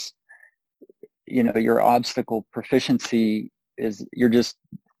 because your obstacle proficiency you're just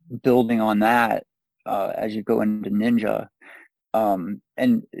building on that as you go into Ninja, and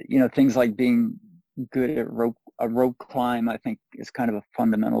things like being good at a rope climb, I think, is kind of a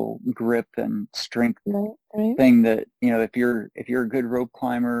fundamental grip and strength thing that, if you're a good rope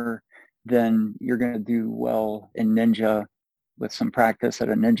climber, then you're going to do well in Ninja with some practice at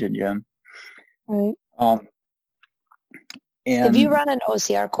a Ninja gym. Right. And if you run an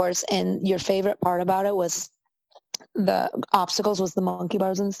OCR course and your favorite part about it was the obstacles, was the monkey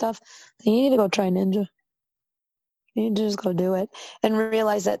bars and stuff, then you need to go try Ninja. You need to just go do it and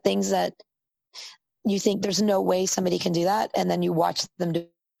realize that things that you think there's no way somebody can do that, and then you watch them do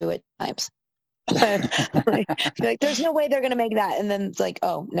it times. like, there's no way they're going to make that, and then it's like,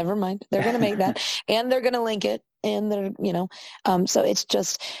 oh, never mind, they're going to make that, and they're going to link it, and they're so it's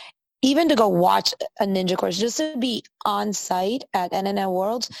just, even to go watch a Ninja course, just to be on site at NNL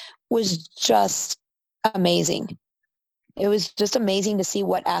Worlds was just amazing. It was just amazing to see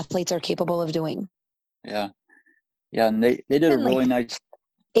what athletes are capable of doing. Yeah, and they did a really nice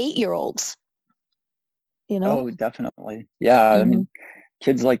 8-year-olds. Oh, definitely. Yeah. I mean,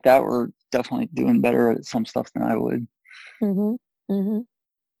 kids like that were definitely doing better at some stuff than I would.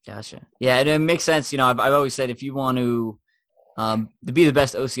 Gotcha. Yeah, and it makes sense. I've always said, if you want to be the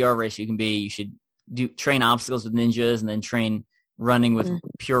best OCR racer you can be, you should train obstacles with ninjas, and then train running with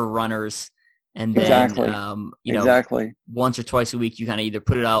pure runners. And then, exactly. Once or twice a week, you kind of either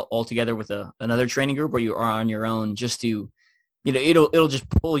put it out all together with another training group, or you are on your own, just to it'll just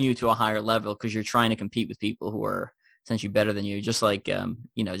pull you to a higher level, because you're trying to compete with people who are essentially better than you. Just like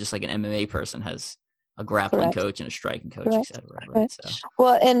just like an MMA person has a grappling coach and a striking coach, etc. Right? So.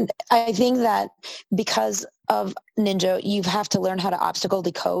 Well, and I think that because of Ninja, you have to learn how to obstacle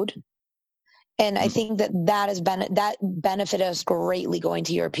decode, and I think that has benefited us greatly going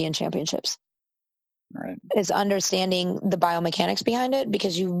to European Championships. Right. Is understanding the biomechanics behind it,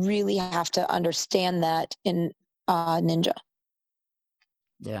 because you really have to understand that in Ninja.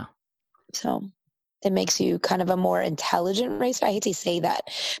 Yeah. So it makes you kind of a more intelligent racer. I hate to say that,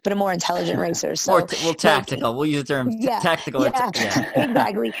 but a more intelligent racer. So more tactical. We'll use the term tactical. Yeah,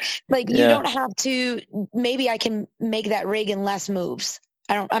 exactly. Like you don't have to. Maybe I can make that rig in less moves.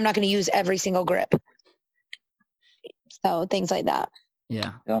 I'm not going to use every single grip. So things like that.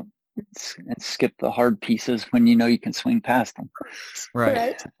 Yeah. And skip the hard pieces when you can swing past them.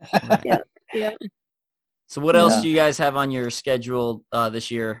 Right. Yeah. So what else do you guys have on your schedule this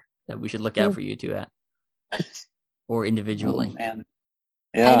year that we should look out for you two at, or individually? Oh, man.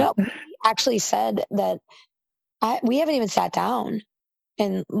 Yeah. I know. We actually said that We haven't even sat down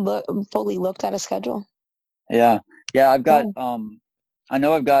and fully looked at a schedule. Yeah. I've got. I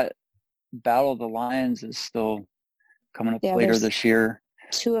know I've got Battle of the Lions is still coming up later this year.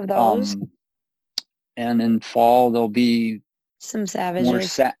 2 of those. And in fall there'll be some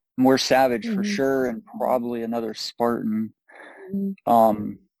Savages. More Savage for sure, and probably another Spartan.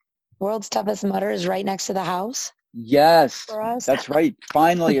 World's Toughest Mudder is right next to the house. Yes, that's right.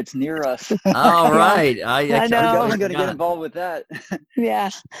 Finally, it's near us. All right. I know. I'm going to get involved with that. Yeah.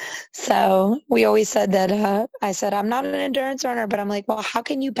 So we always said that, I said, I'm not an endurance runner, but I'm like, well, how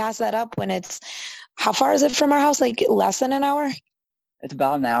can you pass that up when how far is it from our house? Like less than an hour? It's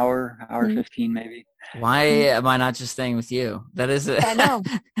about an hour 15 maybe. Why am I not just staying with you? That is it. I know.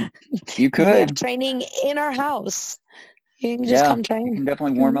 You could. We have training in our house. You can just come train. You can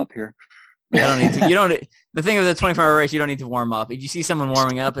definitely warm up here. I don't need to. The thing of the 24-hour race, you don't need to warm up. If you see someone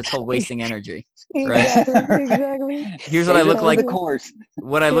warming up, it's called wasting energy. Right? Exactly. Here's what I look like. The course.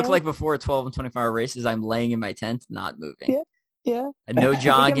 What I look like before a 12 and 24-hour race is I'm laying in my tent, not moving. Yeah. And no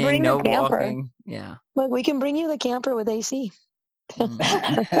jogging, no walking. Yeah. Look, we can bring you the camper with AC. Yeah.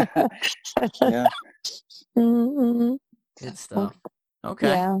 Mm-hmm. Good stuff. Okay.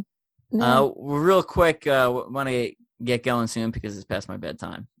 Yeah. Real quick, want to get going soon because it's past my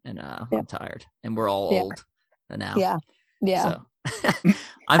bedtime and I'm tired and we're all old now. Yeah. So.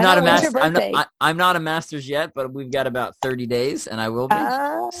 I'm not a master's yet, but we've got about 30 days and I will be.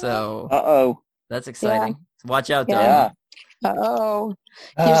 So that's exciting. Watch out, though. Yeah. You're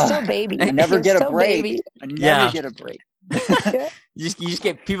still baby. I never get a break. Baby. I never get a break. You just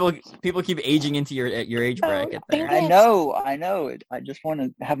get people keep aging into your age bracket there. I know. I just want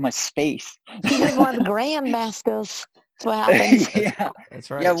to have my space. People want grandmasters. That's what happens. Yeah,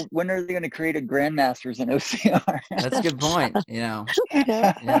 that's right. Yeah, when are they going to create a grandmasters in OCR? That's a good point. Yeah.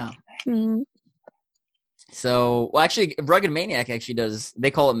 Mm-hmm. So, well, actually, Rugged Maniac actually does.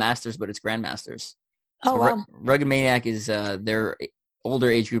 They call it masters, but it's grandmasters. Oh, wow. Rugged Maniac is their older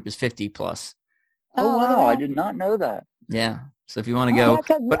age group is 50 plus. Oh wow! I did not know that. Yeah. So if you want to go,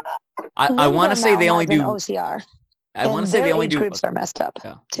 but I want to say they only do OCR. I want to say they only do groups are messed up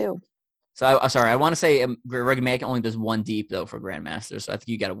too. So I want to say Rugged Maniac only does 1 deep though for Grandmaster. So I think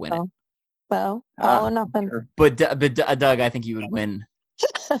you got to win it. Well, all or nothing. Sure. But Doug, I think you would win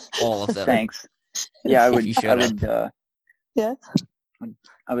all of them. Thanks. Yeah, I would. Yeah.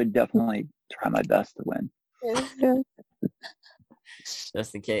 I would definitely try my best to win. Yeah. That's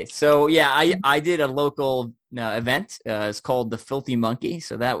the case. So yeah, I did a local event. It's called the Filthy Monkey.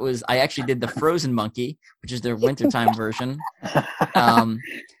 So I actually did the Frozen Monkey, which is their wintertime version.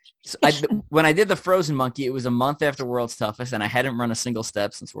 So when I did the Frozen Monkey, it was a month after World's Toughest, and I hadn't run a single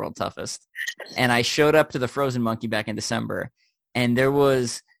step since World's Toughest. And I showed up to the Frozen Monkey back in December, and there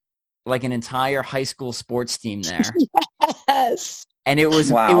was like an entire high school sports team there. Yes. And it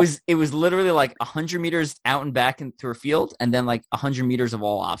was literally like 100 meters out and back through a field, and then like 100 meters of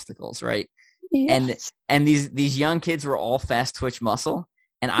all obstacles, right? Yes. And these young kids were all fast twitch muscle,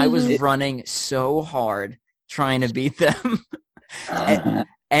 and I was running so hard trying to beat them.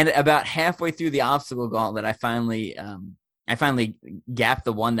 And about halfway through the obstacle gauntlet, I finally gapped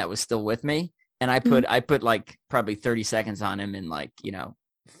the one that was still with me, and I put like probably 30 seconds on him in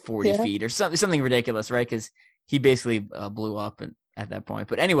 40 feet or something ridiculous, right? Because he basically blew up at that point.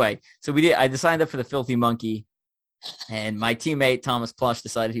 But anyway, so I signed up for the Filthy Monkey, and my teammate Thomas Plush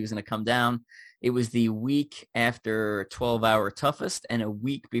decided he was going to come down. It was the week after 12-hour toughest and a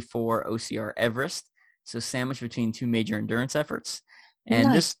week before OCR Everest, so sandwiched between 2 major endurance efforts.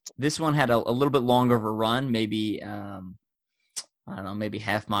 And this one had a little bit longer of a run, maybe I don't know, maybe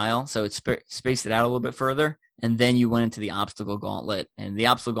half mile. So it spaced it out a little bit further. And then you went into the obstacle gauntlet, and the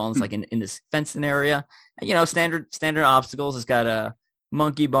obstacle gauntlet is like in this fenced-in area. You know, standard obstacles. It's got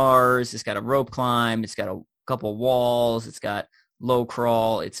monkey bars. It's got a rope climb. It's got a couple walls. It's got low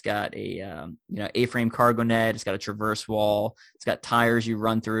crawl. It's got a A-frame cargo net. It's got a traverse wall. It's got tires you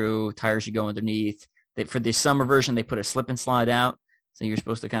run through, tires you go underneath. For the summer version, they put a slip and slide out, so you're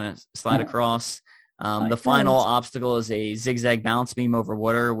supposed to kind of slide across. The final obstacle is a zigzag balance beam over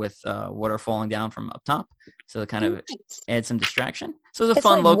water with water falling down from up top. So it kind of adds some distraction. So it was a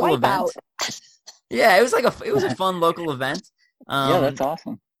fun local event. Yeah, it was a fun local event. Yeah, that's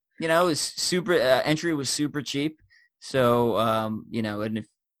awesome. You know, it was super. Entry was super cheap. So and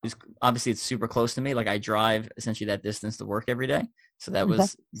obviously it's super close to me. Like I drive essentially that distance to work every day. So that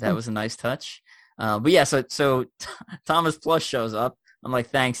was a nice touch. But yeah, so Thomas Plush shows up. I'm like,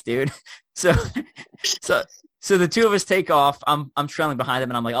 thanks, dude. So the two of us take off. I'm trailing behind him,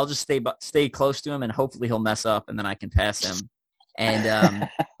 and I'm like, I'll just stay close to him, and hopefully he'll mess up, and then I can pass him. And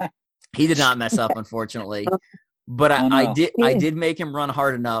he did not mess up, unfortunately. But Oh, no. I did make him run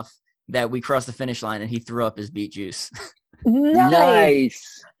hard enough that we crossed the finish line and he threw up his beet juice.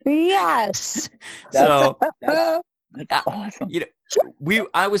 Nice. Yes. So That's awesome. you know,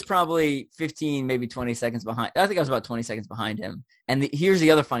 I was probably 15, maybe 20 seconds behind. I think I was about 20 seconds behind him. And here's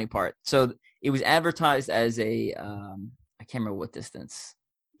the other funny part. So it was advertised as a, I can't remember what distance,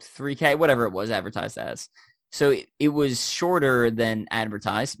 3K, whatever it was advertised as. So it was shorter than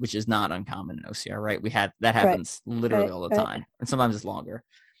advertised, which is not uncommon in OCR, right? That happens literally all the time. And sometimes it's longer.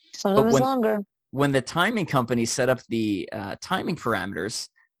 Sometimes it's longer. When the timing company set up the timing parameters,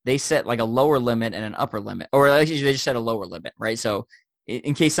 they set like a lower limit and an upper limit, or actually they just set a lower limit, right? So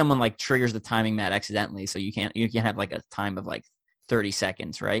in case someone like triggers the timing mat accidentally, so you can't have like a time of like 30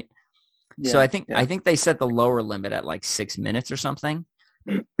 seconds, right? Yeah, so I think they set the lower limit at like 6 minutes or something.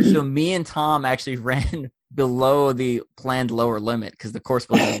 So me and Tom actually ran below the planned lower limit because the course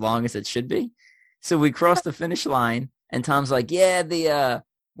was as long as it should be. So we crossed the finish line, and Tom's like, "Yeah,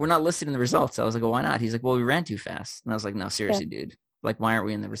 we're not listed in the results." I was like, "Well, why not?" He's like, "Well, we ran too fast." And I was like, "No, seriously, dude. Like, why aren't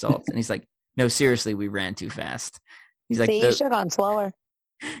we in the results?" And he's like, "No, seriously, we ran too fast." He's like, "See, you should have gone slower."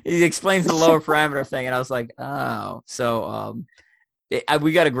 He explains the lower parameter thing, and I was like, "Oh." So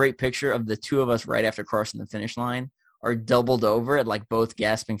we got a great picture of the two of us right after crossing the finish line are doubled over at like both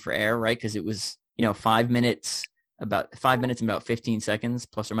gasping for air, right? Because it was 5 minutes, about 5 minutes and about 15 seconds,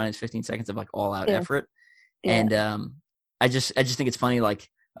 plus or minus 15 seconds of like all out effort. Yeah. And I just think it's funny, like,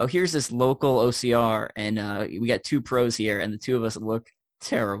 oh, here's this local OCR, and we got two pros here, and the two of us look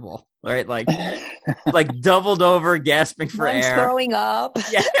terrible, right? Like doubled over, gasping for one's air, throwing up.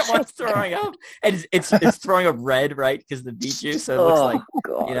 Yeah, one's throwing up, and it's throwing up red, right? Because the beet juice, so it looks like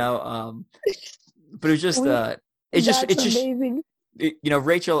God. But it was just it's just amazing.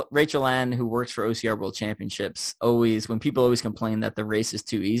 Rachel Ann, who works for OCR World Championships, when people always complain that the race is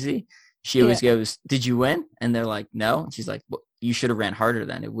too easy, she always goes, "Did you win?" And they're like, "No." And she's like, "Well, you should have ran harder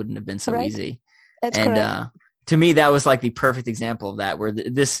then. It wouldn't have been so easy." That's correct. To me, that was like the perfect example of that, where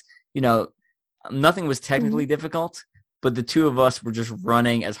nothing was technically difficult, but the two of us were just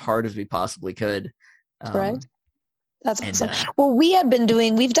running as hard as we possibly could. Right. That's awesome. Well,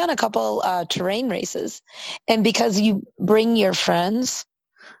 we've done a couple terrain races, and because you bring your friends,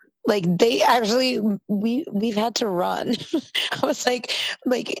 like they actually, we've had to run. I was like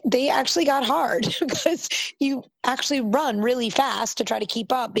they actually got hard because you actually run really fast to try to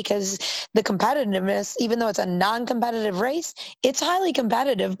keep up, because the competitiveness, even though it's a non-competitive race, it's highly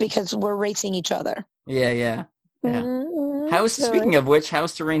competitive because we're racing each other. Yeah. Speaking of which,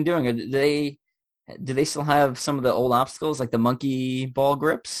 how's terrain doing? Do they still have some of the old obstacles, like the monkey ball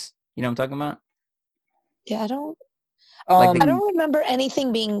grips? You know what I'm talking about? Yeah, I don't remember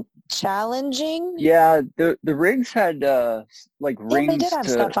anything being challenging. Yeah, the rigs had rings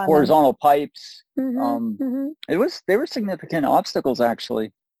to horizontal pipes. They were significant obstacles,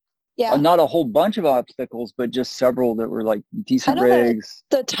 actually. Yeah, not a whole bunch of obstacles, but just several that were like decent rigs.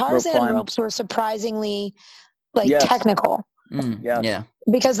 The Tarzan ropes were surprisingly technical. Yeah,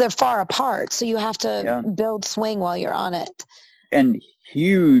 because they're far apart, so you have to build swing while you're on it. And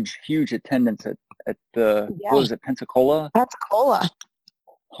huge attendance at the what was it, Pensacola? Pensacola.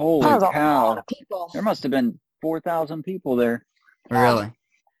 Holy cow! There must have been 4,000 people there. Really?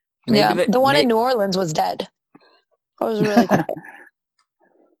 The one in New Orleans was dead. It was really quick.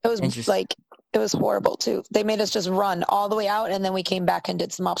 It was it was horrible too. They made us just run all the way out, and then we came back and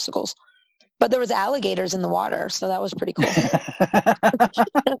did some obstacles. But there was alligators in the water, so that was pretty cool.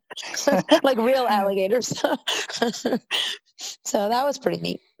 Like real alligators. So that was pretty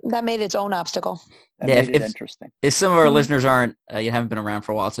neat. That made its own obstacle. Made it interesting. If some of our listeners haven't been around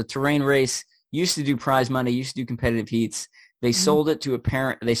for a while, so Terrain Race used to do prize money, used to do competitive heats. They sold it to a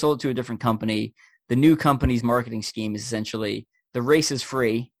different company. The new company's marketing scheme is essentially the race is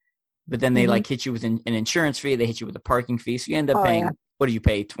free, but then they hit you with an insurance fee. They hit you with a parking fee, so you end up paying. What do you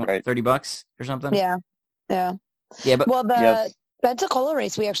pay? $30 or something? Yeah. But the Pensacola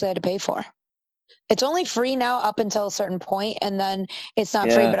race we actually had to pay for. It's only free now up until a certain point, and then it's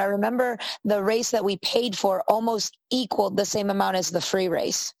not free. But I remember the race that we paid for almost equaled the same amount as the free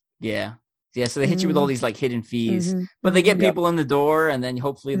race. Yeah. So they hit you with all these like hidden fees, but they get people in the door, and then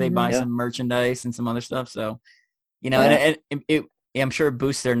hopefully they buy some merchandise and some other stuff. So, and I'm sure it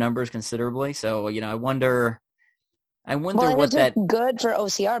boosts their numbers considerably. So, I wonder what that good for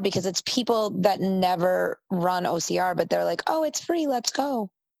OCR, because it's people that never run OCR, but they're like, oh, it's free, let's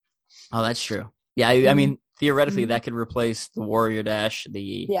go. Oh, that's true. Yeah, I mean, theoretically, that could replace the Warrior Dash,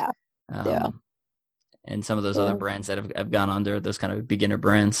 and some of those other brands that have gone under, those kind of beginner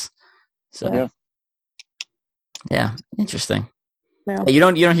brands. So, yeah, interesting. Yeah. You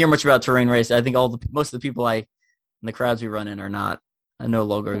don't hear much about terrain race. I think most of the people I And the crowds we run in are not. I no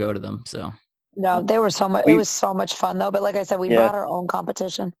longer go to them. So No, they were so much. It was so much fun though. But like I said, we brought our own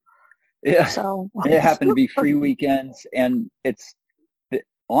competition. Yeah. So it happened to be free weekends, and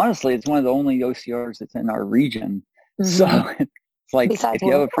honestly, it's one of the only OCRs that's in our region. Mm-hmm. So it's like, besides if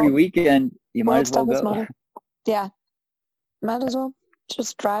you have a free weekend, you might as well go. Yeah, might as well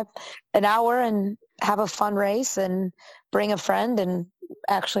just drive an hour and have a fun race and bring a friend and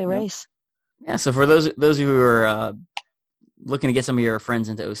actually race. Yeah. So for those of you who are looking to get some of your friends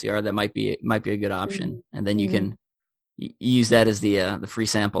into OCR, that might be a good option, mm-hmm. and then you can use that as the free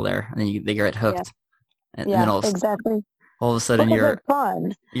sample there, and then they get hooked. Yeah, and then exactly. All of a sudden you're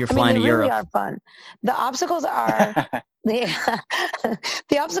fun. You're flying to Europe. Really are fun. The obstacles are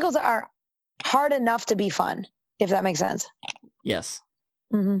the obstacles are hard enough to be fun, if that makes sense. Yes,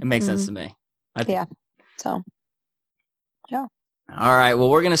 mm-hmm. It makes sense to me. So, yeah. All right.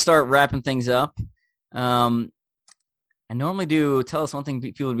 Well, we're gonna start wrapping things up. I normally do tell us one thing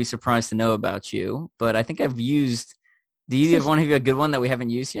people would be surprised to know about you, but I think I've used. Do you have a good one that we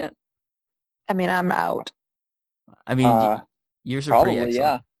haven't used yet? I mean, I'm out. I mean, yours are probably, pretty excellent.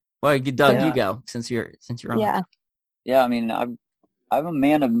 Yeah. Well, Doug, you go since you're on. Yeah. Yeah. I mean, I'm a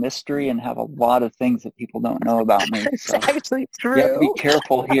man of mystery and have a lot of things that people don't know about me. So it's actually true. You have to be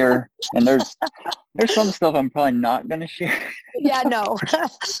careful here, and there's some stuff I'm probably not going to share. Yeah. No.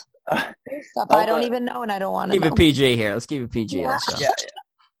 Stuff I don't even know, and I don't want to. Keep it PG here. Let's keep it PG. Yeah.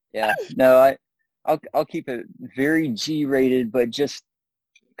 Yeah. No, I'll keep it very G-rated, but just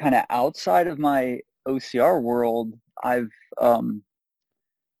kind of outside of my OCR world, I've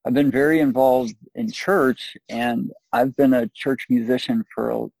been very involved in church, and I've been a church musician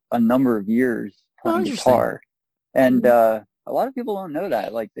for a number of years playing guitar. And a lot of people don't know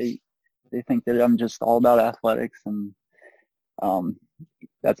that. Like they think that I'm just all about athletics and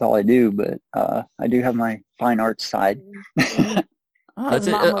that's all I do. But I do have my fine arts side. His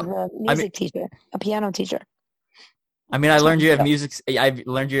mom was a music teacher, a piano teacher. I mean, I learned you have music. I've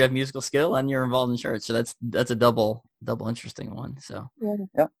learned you have musical skill, and you're involved in church. So that's a double interesting one. So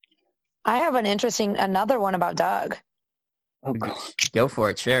yeah. I have another one about Doug. Oh, God. Go for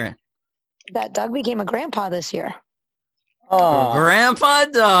it, share it. That Doug became a grandpa this year. Oh, Grandpa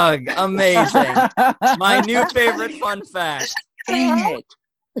Doug, amazing! My new favorite fun fact. Dang it!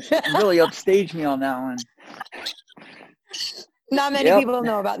 You really upstaged me on that one. Not many people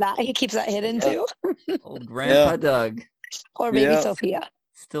know about that. He keeps that hidden too. Old Grandpa Doug. Or baby Sophia.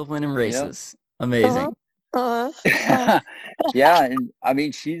 Still winning races. Amazing. Uh-huh. Yeah, and I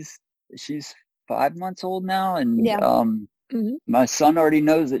mean she's 5 months old now, and my son already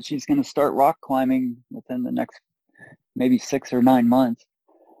knows that she's going to start rock climbing within the next maybe 6 or 9 months.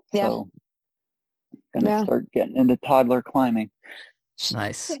 Yeah. So gonna start getting into toddler climbing.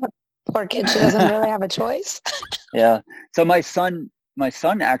 Nice. Poor kid, she doesn't really have a choice. Yeah. So my son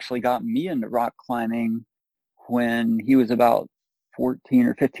actually got me into rock climbing when he was about 14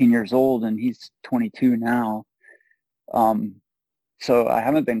 or 15 years old, and he's 22 now. So I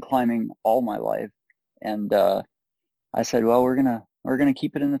haven't been climbing all my life, and I said, well, we're gonna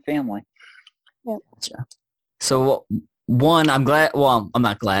keep it in the family. Yeah. So one, I'm glad. Well, I'm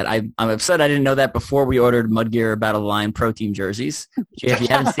not glad. I'm upset I didn't know that before we ordered Mudgear Battle Line Pro Team jerseys. If you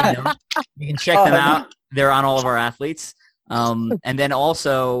haven't seen them, you can check them out. They're on all of our athletes. And then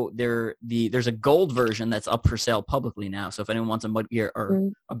also there's a gold version that's up for sale publicly now. So if anyone wants a Mudgear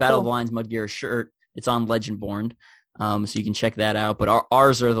or a Battle of Lines Mudgear shirt, it's on Legendborn. So you can check that out. But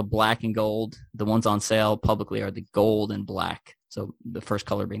ours are the black and gold. The ones on sale publicly are the gold and black. So the first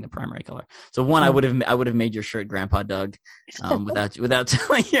color being the primary color. So one, I would have made your shirt, Grandpa Doug, without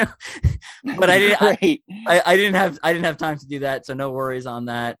telling you. But I didn't have time to do that. So no worries on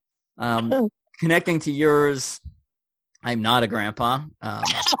that. Connecting to yours, I'm not a grandpa.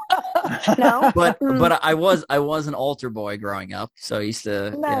 No, but I was an altar boy growing up. So I used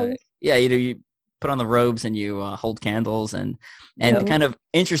to you put on the robes and you hold candles and kind of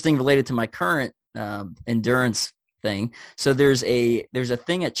interesting related to my current endurance thing. So there's a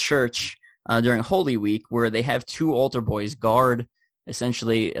thing at church during Holy Week where they have two altar boys guard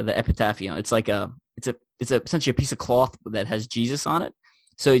essentially the epitaphium. It's like it's essentially a piece of cloth that has Jesus on it.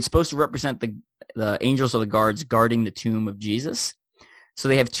 So it's supposed to represent the angels or the guards guarding the tomb of Jesus. So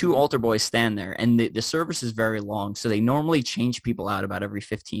they have two altar boys stand there, and the service is very long. So they normally change people out about every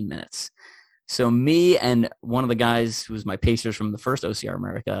 15 minutes. So me and one of the guys who was my pacers from the first OCR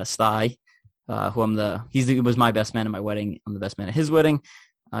America, Sty, who he was my best man at my wedding. I'm the best man at his wedding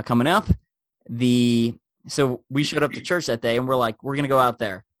coming up. So we showed up to church that day, and we're like, we're going to go out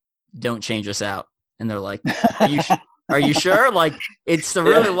there. Don't change us out. And they're like, Are you sure? Like, it's a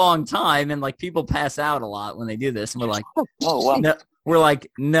really long time, and like people pass out a lot when they do this, and we're like, oh wow. no,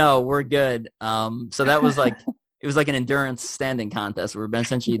 no, we're good. So that was like, it was like an endurance standing contest where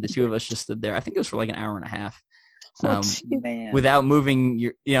essentially the two of us just stood there. I think it was for like an hour and a half. Without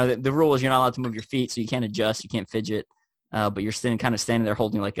moving the rule is you're not allowed to move your feet, so you can't adjust, you can't fidget, but you're standing there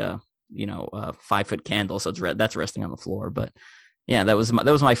holding like a 5-foot candle, so that's resting on the floor. But yeah, that was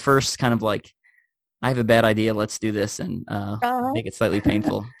my first kind of like, I have a bad idea, let's do this and make it slightly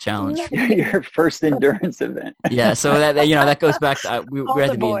painful challenge. Your first endurance event. Yeah, so that goes back to we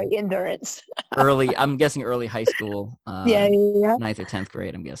had to be endurance. I'm guessing early high school. 9th or 10th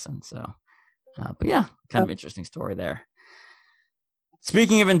grade, I'm guessing. So, but yeah, kind of interesting story there.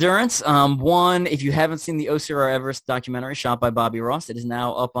 Speaking of endurance, if you haven't seen the OCR Everest documentary shot by Bobby Ross, it is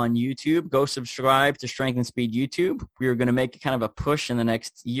now up on YouTube. Go subscribe to Strength and Speed YouTube. We are going to make kind of a push in the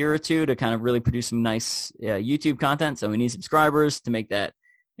next year or two to kind of really produce some nice YouTube content. So we need subscribers to make that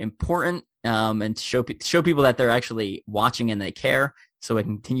important and to show people that they're actually watching and they care, so I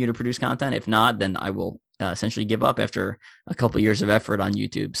can continue to produce content. If not, then I will essentially give up after a couple of years of effort on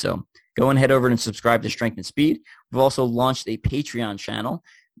YouTube. So go and head over and subscribe to Strength and Speed. We've also launched a Patreon channel.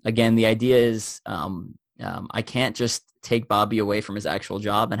 Again, the idea is I can't just take Bobby away from his actual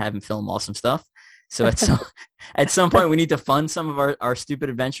job and have him film awesome stuff. So at some point, we need to fund some of our stupid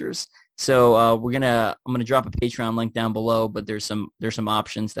adventures. So I'm gonna drop a Patreon link down below, but there's some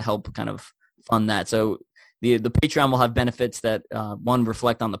options to help kind of fund that. So the Patreon will have benefits that one,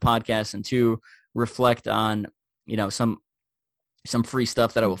 reflect on the podcast, and two, reflect on some free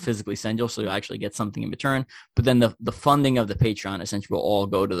stuff that I will physically send you, so you'll actually get something in return. But then the funding of the Patreon essentially will all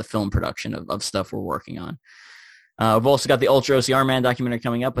go to the film production of stuff we're working on. We've also got the Ultra OCR Man documentary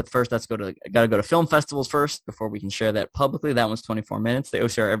coming up, but first got to go to film festivals first before we can share that publicly. That one's 24 minutes. The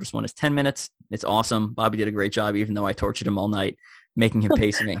OCR Everest one is 10 minutes. It's awesome. Bobby did a great job, even though I tortured him all night, making him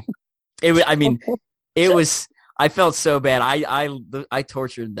pace me. I felt so bad. I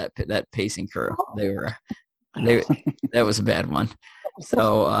tortured that pacing crew. That was a bad one.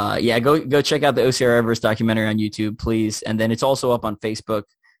 So go check out the OCR Everest documentary on YouTube, please. And then it's also up on Facebook.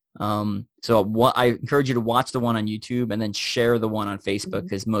 I encourage you to watch the one on YouTube and then share the one on Facebook,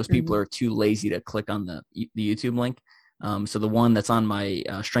 because most people are too lazy to click on the YouTube link. So the one that's on my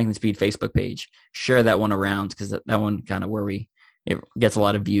Strength and Speed Facebook page, share that one around, because that one kind of it gets a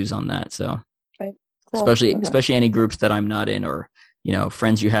lot of views on that. So right. Cool. Especially any groups that I'm not in, or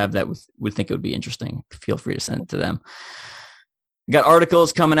friends you have that would think it would be interesting, feel free to send it to them. We got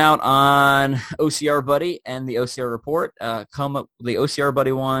articles coming out on OCR Buddy and the OCR Report. The OCR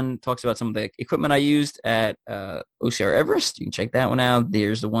Buddy one talks about some of the equipment I used at OCR Everest. You can check that one out.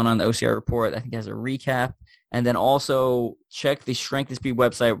 There's the one on the OCR Report, I think, has a recap. And then also check the Strength and Speed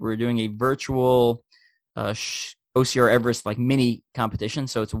website. We're doing a virtual OCR Everest like mini competition.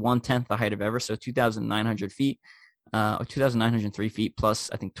 So it's 1/10 the height of Everest, so 2,900 feet. 2,903 feet plus,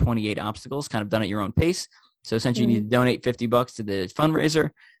 I think, 28 obstacles, kind of done at your own pace. So essentially you need to donate $50 to the fundraiser.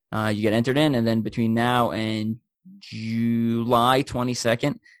 You get entered in, and then between now and July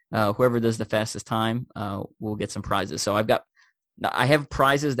 22nd, whoever does the fastest time will get some prizes. So I have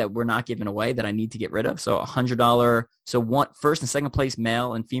prizes that we're not giving away that I need to get rid of. So $100. So first and second place,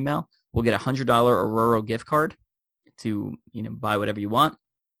 male and female, will get a $100 Aurora gift card to buy whatever you want.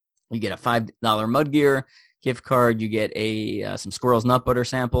 You get a $5 Mud Gear gift card. You get some Squirrels nut butter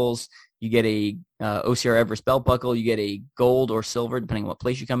samples. You get a OCR Everest belt buckle. You get a gold or silver, depending on what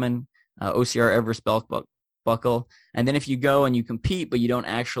place you come in, OCR Everest belt buckle. And then if you go and you compete, but you don't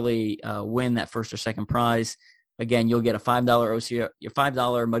actually win that first or second prize, again, you'll get a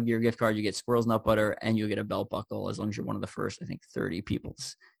 $5 Mud Gear gift card. You get Squirrels nut butter, and you'll get a belt buckle, as long as you're one of the first, I think, 30 people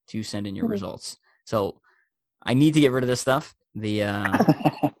to send in your results. So I need to get rid of this stuff.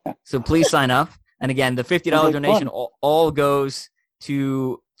 So please sign up. And again, the $50 donation all goes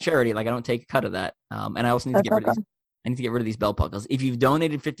to charity. Like, I don't take a cut of that. And I also need to get rid of these. I need to get rid of these belt buckles. If you've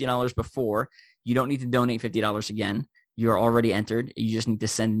donated $50 before, you don't need to donate $50 again. You're already entered. You just need to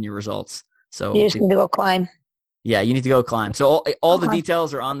send in your results. So you just need to go climb. Yeah, you need to go climb. So all the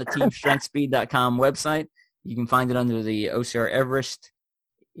details are on the teamstrengthspeed.com website. You can find it under the OCR Everest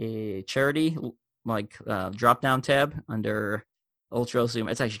charity drop-down tab under Ultra OCR.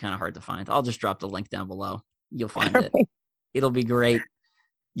 It's actually kind of hard to find. I'll just drop the link down below. You'll find it. It'll be great.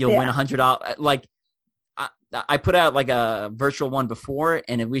 You'll win $100. Like, I put out like a virtual one before,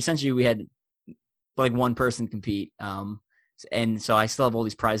 and we had like one person compete. And so I still have all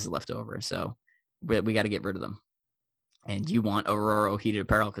these prizes left over. So we got to get rid of them. And you want Aurora heated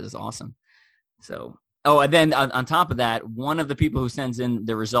apparel because it's awesome. So, and then on top of that, one of the people who sends in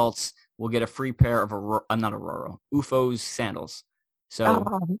the results will get a free pair of UFO's sandals.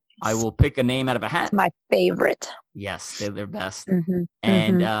 So I will pick a name out of a hat. It's my favorite. Yes, they're best. Mm-hmm.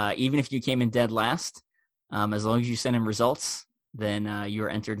 And even if you came in dead last, as long as you send in results, then you're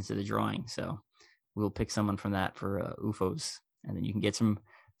entered into the drawing. So we'll pick someone from that for UFOs. And then you can get some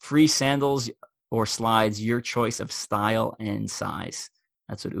free sandals or slides, your choice of style and size.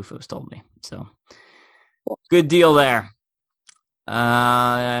 That's what UFOs told me. So good deal there.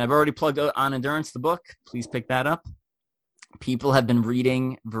 I've already plugged On Endurance, the book. Please pick that up. People have been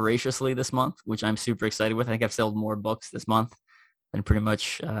reading voraciously this month, which I'm super excited with. I think I've sold more books this month than pretty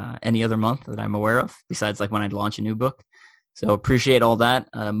much any other month that I'm aware of, besides like when I launch a new book. So appreciate all that.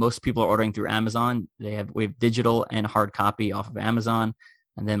 Most people are ordering through Amazon. We have digital and hard copy off of Amazon.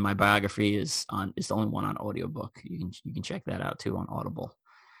 And then my biography is the only one on audiobook. You can check that out too on Audible.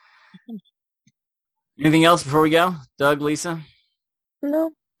 Anything else before we go? Doug, Lisa?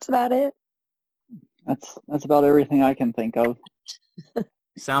 No, that's about it. That's about everything I can think of.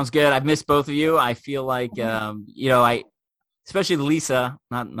 Sounds good. I've missed both of you. I feel like, especially Lisa,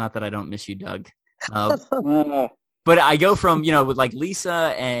 not that I don't miss you, Doug. But I go from, with like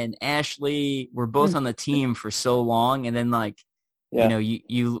Lisa and Ashley, we're both on the team for so long. And then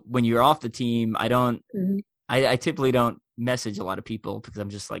you when you're off the team, I typically don't message a lot of people because I'm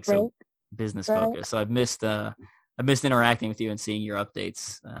just like so business focused. So I've missed interacting with you and seeing your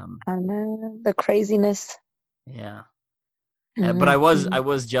updates. I know the craziness. Yeah. But I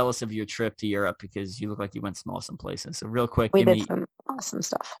was jealous of your trip to Europe because you look like you went some awesome places. So real quick, we did some awesome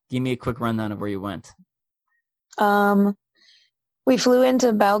stuff. Give me a quick rundown of where you went. We flew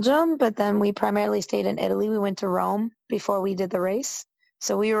into Belgium, but then we primarily stayed in Italy. We went to Rome before we did the race.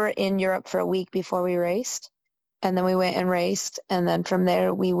 So we were in Europe for a week before we raced. And then we went and raced. And then from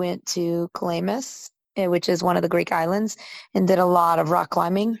there, we went to Calamus, which is one of the Greek islands, and did a lot of rock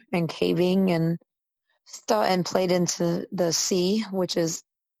climbing and caving and stuff, and played into the sea, which is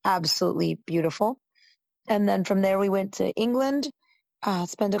absolutely beautiful. And then from there, we went to England,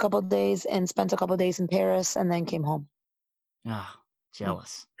 spent a couple of days in Paris, and then came home. Ah,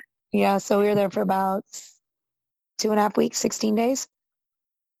 jealous. Yeah, so we were there for about 2.5 weeks, 16 days.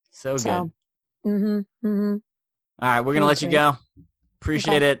 So good. Mm-hmm. All right, we're going to let you go.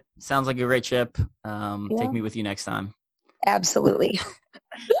 Appreciate it. Sounds like a great trip. Take me with you next time. Absolutely.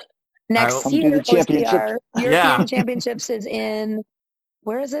 Next right, year, the championship. Our European Championships is in,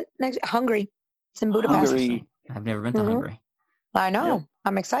 where is it? Next, Hungary. It's in Budapest. Hungary. I've never been to Hungary. I know. Yep.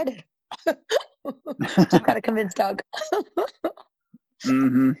 I'm excited. Just got to convince Doug.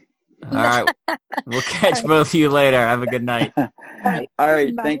 Mm-hmm. All right. We'll catch both of you later. Have a good night. All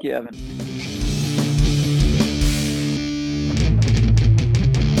right. Thank you, Evan.